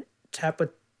 then tap with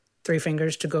three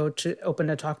fingers to go to open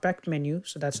the TalkBack menu.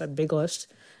 So that's a big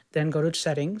list. Then go to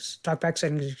settings, TalkBack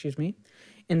settings,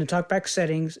 In the TalkBack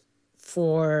settings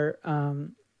for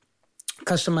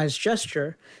customized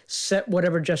gesture, set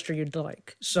whatever gesture you'd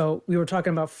like. So we were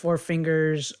talking about 4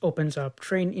 fingers opens up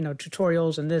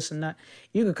tutorials and this and that.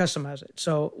 You could customize it.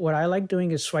 So what I like doing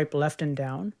is swipe left and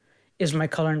down is my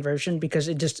color inversion, because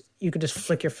you could just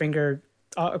flick your finger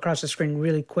across the screen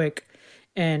really quick,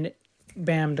 and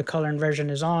bam, the color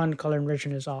inversion is on, color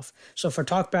inversion is off. So for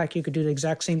TalkBack, you could do the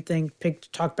exact same thing.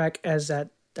 Pick TalkBack as that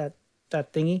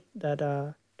thingy that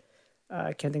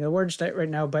I can't think of the words right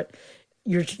now, but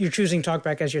you're choosing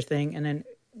TalkBack as your thing, and then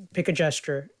pick a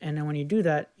gesture, and then when you do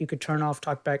that, you could turn off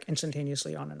TalkBack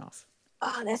instantaneously on and off.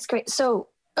 Oh, that's great. So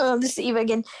this is Eva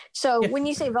again. So when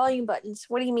you say volume buttons,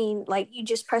 what do you mean? Like you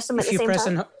just press them at the same time?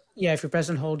 If you press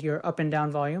and hold your up and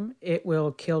down volume, it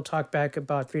will kill TalkBack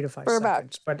about 3 to 5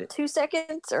 seconds. About 2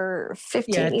 seconds or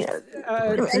 15? 3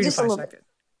 to 5 seconds.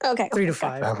 Okay. 3 to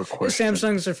 5. I have a question.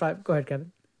 Samsungs are 5. Go ahead,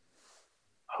 Kevin.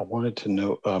 I wanted to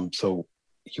know, so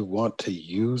you want to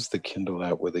use the Kindle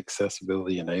app with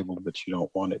accessibility enabled, but you don't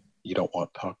want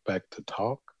TalkBack to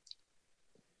talk?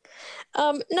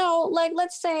 No, like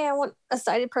let's say I want a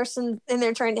sighted person and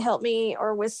they're trying to help me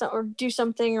or do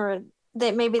something, or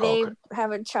that maybe they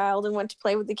have a child and want to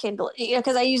play with the Kindle.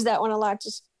 Because I use that one a lot.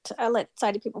 I let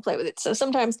sighted people play with it. So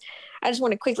sometimes I just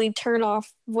want to quickly turn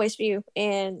off Voice View,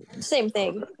 and same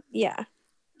thing. Yeah.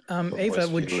 Ava,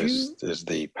 would you? Is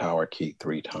the power key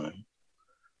 3 times?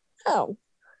 Oh,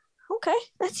 okay.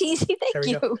 That's easy. Thank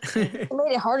you. It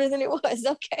made it harder than it was.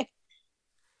 Okay.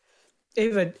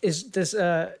 Ava, does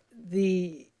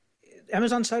the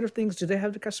Amazon side of things, do they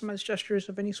have the customized gestures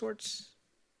of any sorts?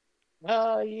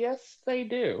 Yes, they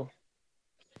do.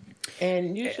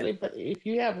 And usually, but if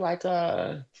you have like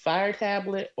a Fire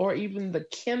tablet or even the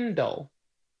Kindle,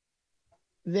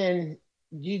 then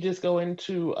you just go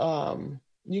into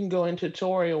you can go into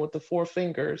tutorial with the 4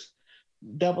 fingers,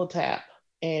 double tap,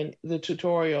 and the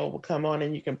tutorial will come on,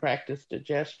 and you can practice the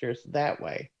gestures that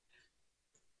way.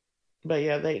 But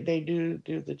yeah, they do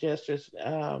the gestures.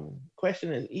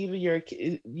 Question is, Eva,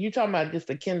 you talking about just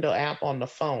the Kindle app on the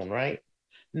phone, right?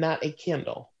 Not a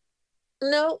Kindle.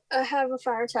 No, I have a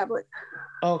Fire tablet.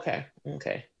 Okay.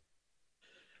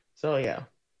 So yeah.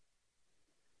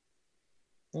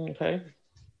 Okay.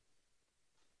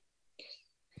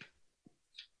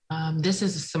 This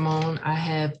is Simone. I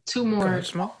have two more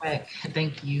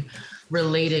thank you,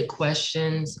 related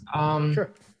questions.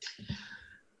 Sure.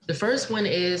 The first one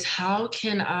is, how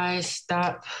can I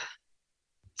stop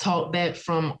TalkBack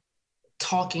from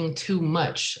talking too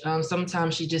much?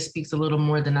 Sometimes she just speaks a little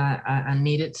more than I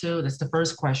needed to. That's the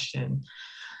first question.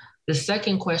 The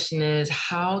second question is,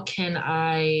 how can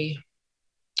I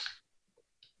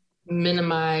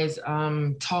minimize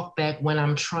TalkBack when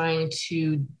I'm trying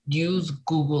to use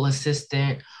Google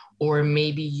Assistant, or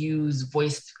maybe use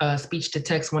voice speech to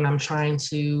text when I'm trying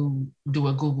to do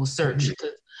a Google search?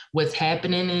 Because what's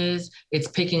happening is it's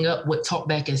picking up what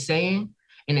TalkBack is saying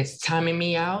and it's timing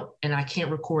me out and I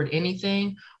can't record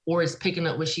anything, or it's picking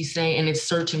up what she's saying and it's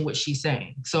searching what she's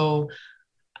saying. So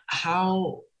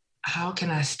how can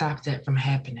I stop that from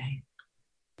happening?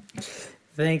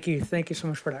 Thank you so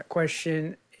much for that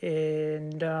question.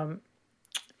 And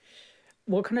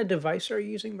what kind of device are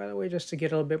you using, by the way, just to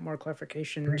get a little bit more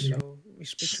clarification? So we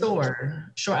speak.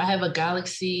 Sure. I have a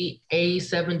Galaxy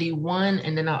A71,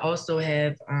 and then I also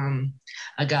have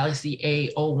a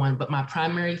Galaxy A01, but my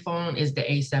primary phone is the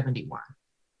A71.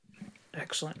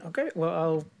 Excellent. Okay. Well,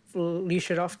 I'll leash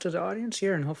it off to the audience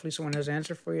here, and hopefully someone has an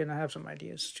answer for you, and I have some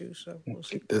ideas too. So we'll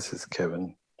see. This is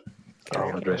Kevin.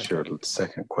 I'll address your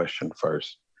second question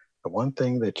first. The one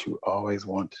thing that you always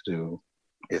want to do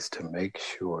is to make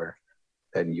sure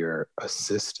that your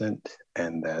assistant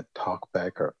and that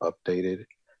TalkBack are updated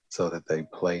so that they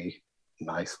play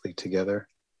nicely together.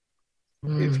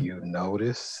 If you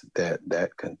notice that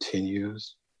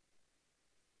continues,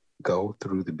 go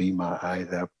through the Be My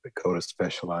Eyes app, go to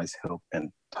Specialized Help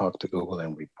and talk to Google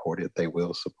and report it. They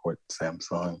will support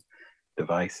Samsung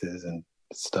devices and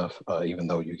stuff, even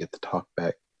though you get the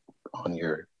TalkBack on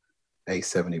your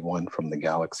A71 from the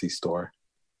Galaxy store,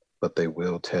 but they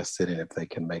will test it, and if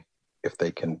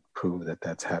they can prove that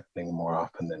that's happening more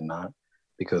often than not,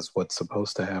 because what's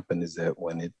supposed to happen is that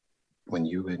when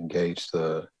you engage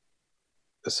the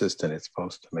assistant, it's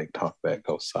supposed to make TalkBack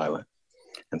go silent,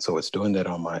 and so it's doing that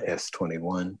on my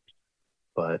S21,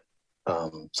 but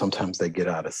sometimes they get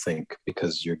out of sync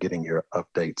because you're getting your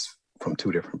updates from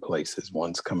two different places.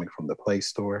 One's coming from the Play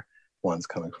Store, one's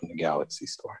coming from the Galaxy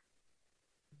Store.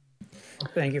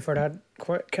 Thank you for that,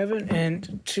 Kevin.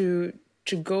 And to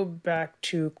go back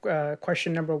to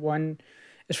question number one,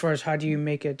 as far as how do you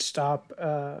make it stop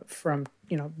from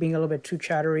being a little bit too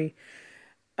chattery,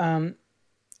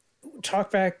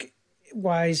 TalkBack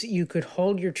wise, you could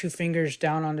hold your two fingers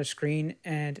down on the screen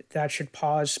and that should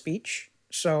pause speech.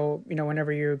 So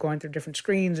whenever you're going through different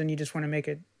screens and you just want to make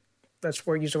it, that's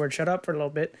where use the word shut up for a little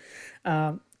bit,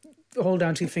 hold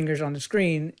down two fingers on the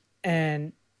screen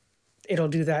and it'll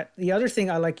do that. The other thing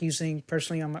I like using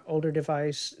personally on my older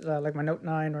device, like my Note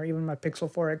 9 or even my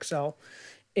Pixel 4 XL,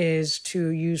 is to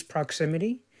use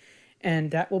proximity. And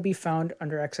that will be found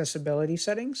under accessibility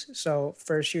settings. So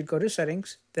first you'd go to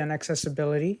settings, then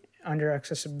accessibility. Under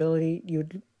accessibility,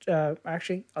 you'd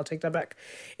actually, I'll take that back.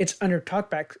 It's under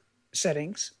TalkBack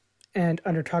settings, and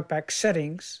under TalkBack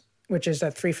settings, which is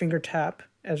that 3-finger tap,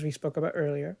 as we spoke about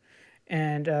earlier.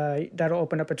 And that'll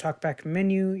open up a TalkBack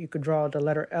menu. You could draw the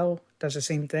letter L, does the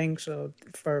same thing. So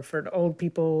for the old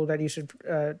people that used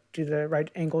to do the right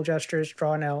angle gestures,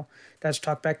 draw an L, that's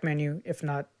TalkBack menu. If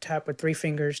not, tap with 3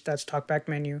 fingers, that's TalkBack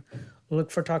menu.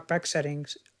 Look for TalkBack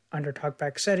settings. Under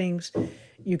TalkBack settings,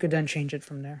 you could then change it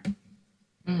from there.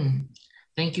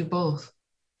 Thank you both.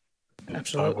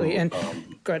 Absolutely. And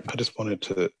go ahead. I just wanted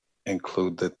to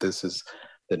include that this is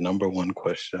the number one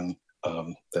question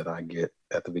that I get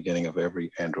at the beginning of every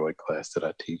Android class that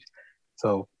I teach.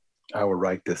 So I will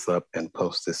write this up and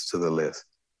post this to the list.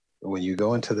 When you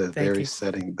go into the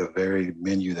the very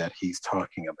menu that he's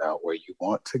talking about, where you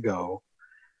want to go,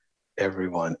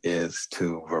 everyone, is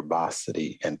to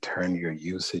verbosity and turn your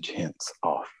usage hints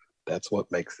off. That's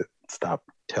what makes it stop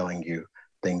telling you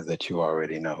things that you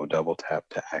already know. Double tap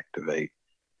to activate,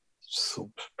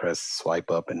 press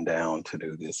swipe up and down to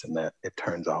do this and that. It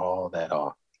turns all that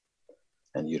off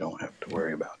and you don't have to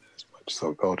worry about it as much.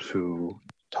 So go to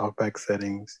TalkBack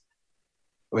settings,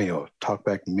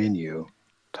 TalkBack menu,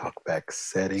 TalkBack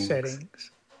settings,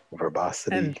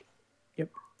 verbosity,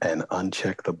 and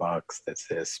uncheck the box that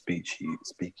says speak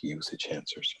usage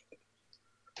answers.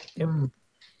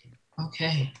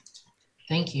 Okay,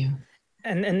 thank you.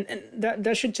 And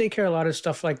that should take care of a lot of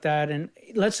stuff like that. And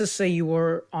let's just say you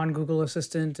were on Google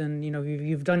Assistant and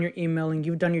you've done your emailing,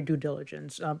 you've done your due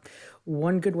diligence.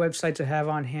 One good website to have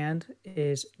on hand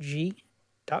is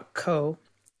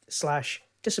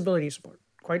g.co/disability support.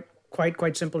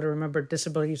 Quite simple to remember.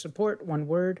 Disability support, one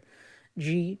word,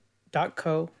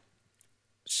 g.co,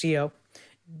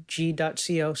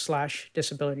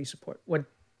 g.co/disability support. What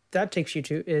that takes you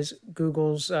to is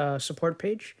Google's support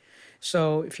page.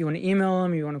 So if you want to email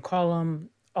them, you want to call them,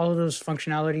 all of those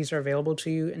functionalities are available to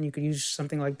you, and you could use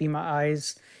something like Be My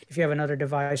Eyes if you have another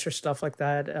device or stuff like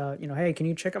that. Hey, can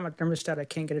you check out my thermostat? I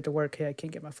can't get it to work. Hey, I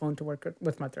can't get my phone to work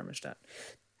with my thermostat.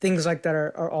 Things like that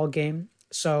are all game.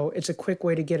 So it's a quick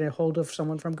way to get a hold of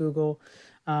someone from Google.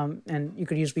 And you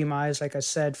could use Be My Eyes, like I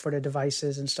said, for the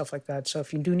devices and stuff like that. So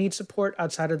if you do need support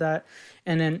outside of that,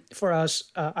 and then for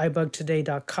us,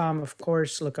 ibugtoday.com, of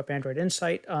course, look up Android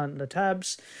Insight on the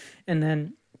tabs. And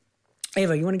then,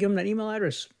 Ava, you want to give them that email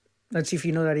address? Let's see if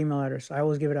you know that email address. I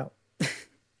always give it out.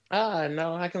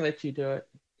 No, I can let you do it.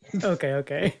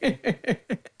 Okay.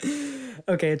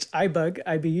 Okay, it's ibug,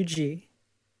 I-B-U-G,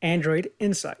 Android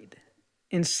Insight.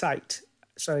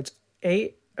 So it's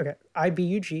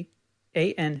IBUG,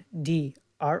 ANDROID,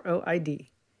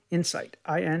 Insight,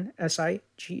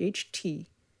 INSIGHT,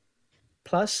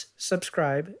 plus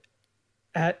subscribe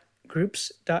at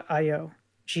groups.io,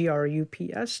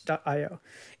 GRUPS.io.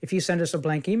 If you send us a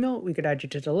blank email, we could add you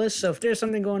to the list. So if there's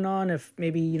something going on, if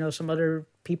maybe, some other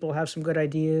people have some good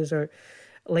ideas, or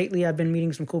lately I've been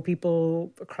meeting some cool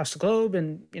people across the globe,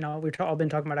 and, we've all been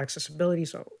talking about accessibility.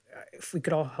 So if we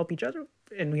could all help each other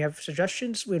and we have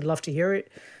suggestions, we'd love to hear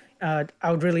it. I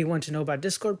would really want to know about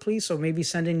Discord, please. So maybe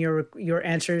send in your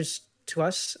answers to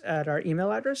us at our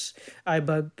email address,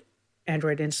 ibug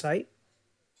Android Insight,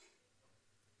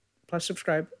 plus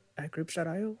subscribe at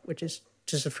groups.io, which is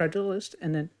to subscribe to the list.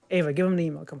 And then, Ava, give them the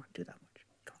email. Come on, do that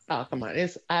much. Come on.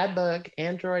 It's ibug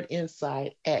Android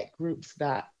Insight at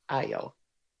groups.io.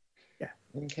 Yeah.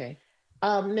 Okay.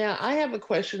 Now I have a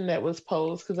question that was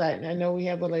posed, because I know we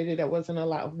have a lady that wasn't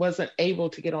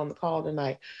able to get on the call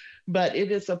tonight, but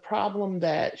it is a problem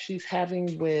that she's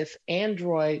having with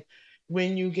Android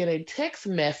when you get a text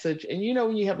message, and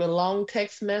when you have a long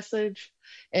text message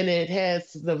and it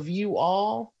has the view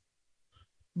all,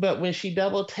 but when she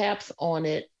double taps on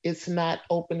it, it's not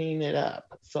opening it up.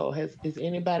 So is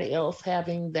anybody else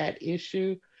having that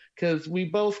issue? Because we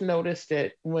both noticed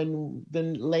it when the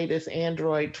latest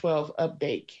Android 12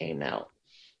 update came out.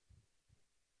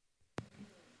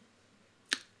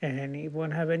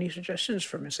 Anyone have any suggestions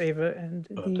for Miss Ava?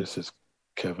 This is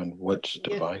Kevin. Which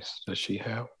device does she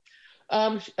have?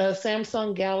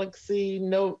 Samsung Galaxy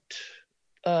Note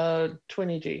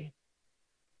 20G.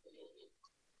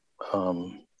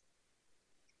 I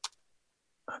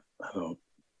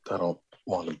don't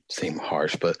want to seem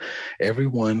harsh, but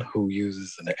everyone who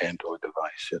uses an Android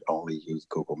device should only use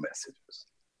Google Messages.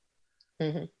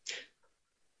 Mm-hmm.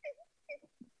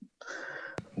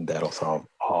 That'll solve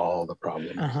all the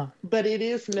problems. But it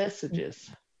is messages.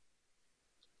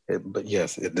 But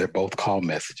yes, they're both call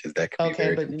messages. That can be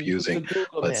very confusing.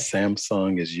 But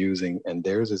Samsung is using, and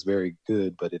theirs is very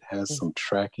good, but it has some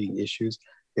tracking issues.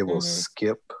 It will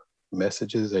skip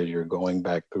messages as you're going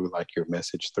back through like your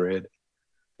message thread.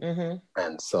 And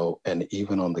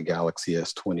even on the Galaxy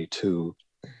S22,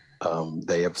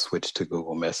 they have switched to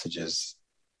Google Messages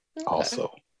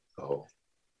also. So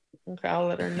I'll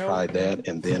let her know. Try that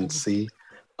and then see.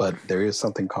 But there is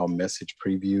something called message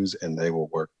previews, and they will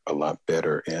work a lot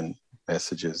better in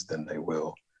Messages than they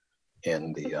will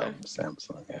in the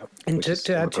Samsung app. And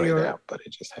to add to your app, but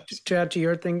it just has to add to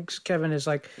your things, Kevin, is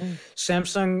like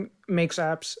Samsung makes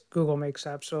apps, Google makes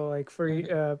apps. So like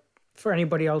for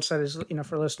anybody else that is,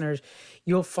 for listeners,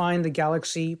 you'll find the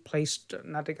Galaxy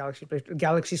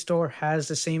Galaxy Store has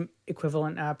the same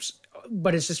equivalent apps,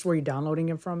 but it's just where you're downloading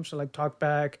it from. So like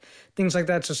TalkBack, things like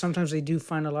that. So sometimes they do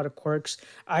find a lot of quirks.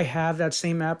 I have that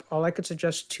same app. All I could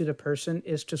suggest to the person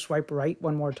is to swipe right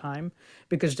one more time,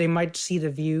 because they might see the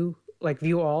view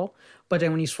all, but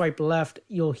then when you swipe left,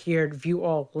 you'll hear view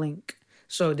all link.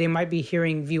 So they might be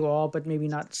hearing view all, but maybe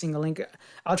not seeing a link.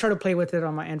 I'll try to play with it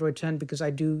on my Android 10, because I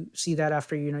do see that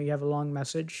after, you have a long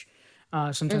message.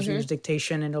 Sometimes we use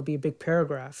dictation, and it'll be a big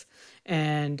paragraph,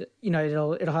 and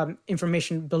it'll have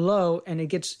information below, and it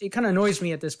kind of annoys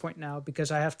me at this point now,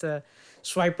 because I have to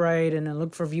swipe right and then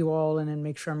look for view all and then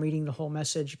make sure I'm reading the whole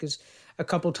message, because a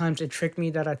couple times it tricked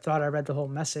me that I thought I read the whole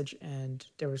message and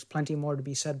there was plenty more to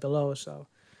be said below. So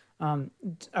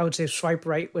I would say swipe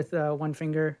right with one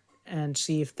finger and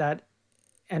see if that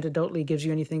anecdotally gives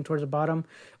you anything towards the bottom,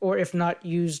 or if not,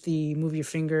 use the move your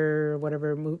finger,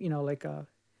 whatever,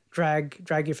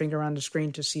 drag your finger around the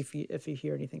screen to see if you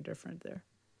hear anything different there.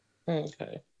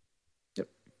 Okay. Yep.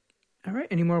 All right.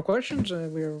 Any more questions?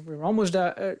 We're almost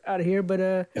out of here, but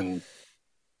and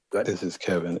This is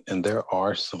Kevin, and there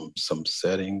are some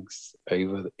settings,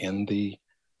 Ava, in the,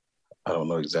 I don't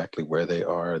know exactly where they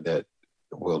are, that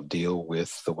will deal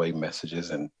with the way messages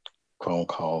and phone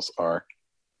calls are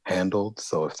handled.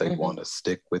 So if they want to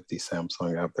stick with the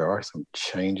Samsung app, there are some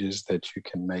changes that you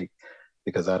can make,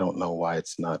 because I don't know why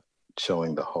it's not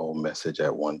showing the whole message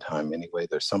at one time anyway.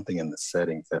 There's something in the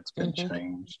settings that's been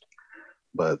changed,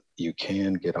 but you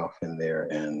can get off in there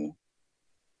and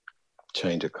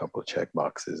change a couple of check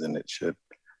boxes, and it should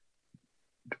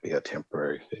be a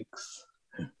temporary fix.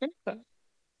 Okay.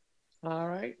 All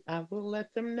right, I will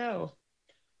let them know.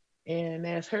 And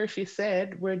as Hershey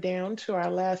said, we're down to our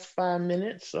last 5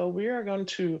 minutes, so we are going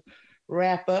to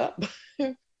wrap up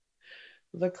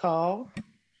the call.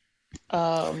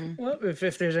 Well,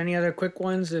 if there's any other quick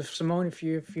ones, if Simone, if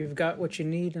you've got what you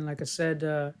need, and like I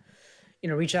said,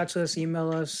 reach out to us,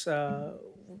 email us.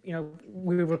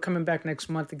 We were coming back next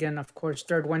month again, of course,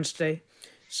 third Wednesday.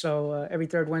 So every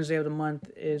third Wednesday of the month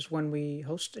is when we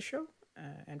host the show,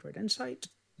 Android Insight,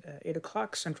 8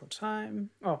 o'clock Central Time.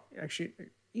 Oh, actually,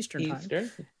 Eastern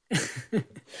Time.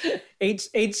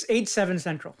 7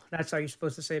 Central. That's how you're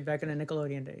supposed to say it back in the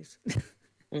Nickelodeon days.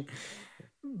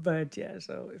 But yeah,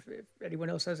 so if anyone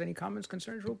else has any comments,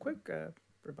 concerns, real quick, we're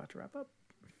about to wrap up.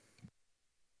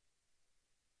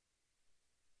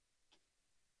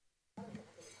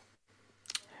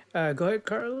 Go ahead,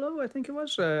 Carlo, I think it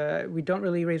was. We don't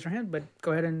really raise our hand, but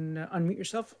go ahead and unmute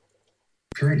yourself.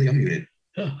 Currently unmuted.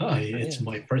 Hi, it's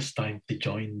my first time to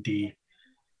join the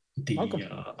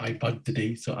iBug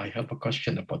today, so I have a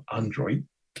question about Android.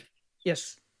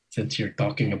 Yes. Since you're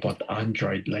talking about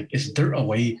Android, like, is there a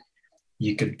way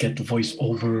you could get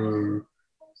VoiceOver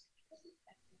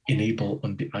enable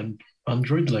on the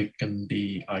Android, like on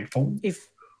the iPhone?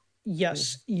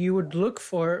 Yes, you would look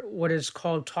for what is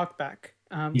called TalkBack.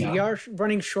 We are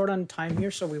running short on time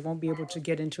here, so we won't be able to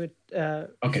get into it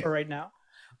for right now.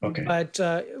 Okay. But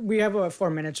we have 4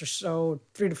 minutes or so,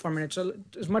 3 to 4 minutes. So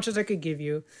as much as I could give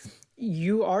you,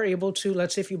 you are able to,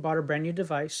 let's say if you bought a brand new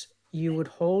device, you would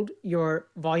hold your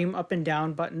volume up and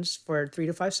down buttons for 3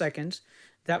 to 5 seconds.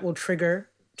 That will trigger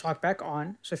TalkBack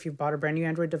on. So if you bought a brand new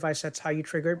Android device, that's how you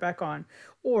trigger it back on.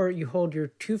 Or you hold your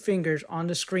 2 fingers on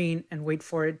the screen and wait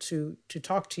for it to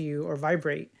talk to you or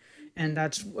vibrate. And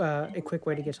that's a quick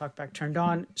way to get TalkBack turned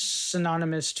on,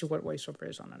 synonymous to what VoiceOver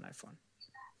is on an iPhone.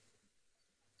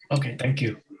 Okay, thank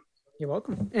you. You're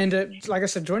welcome. And like I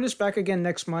said, join us back again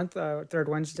next month, third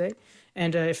Wednesday.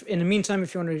 And if in the meantime,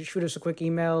 if you want to shoot us a quick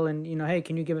email and, hey,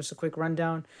 can you give us a quick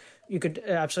rundown, you could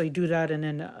absolutely do that. And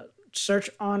then search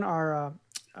on our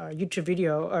YouTube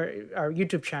video or our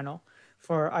YouTube channel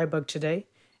for iBug Today.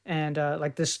 And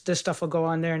like this stuff will go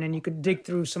on there, and then you could dig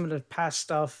through some of the past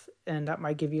stuff, and that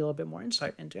might give you a little bit more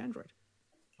insight into Android.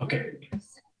 Okay.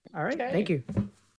 All right. Okay. Thank you.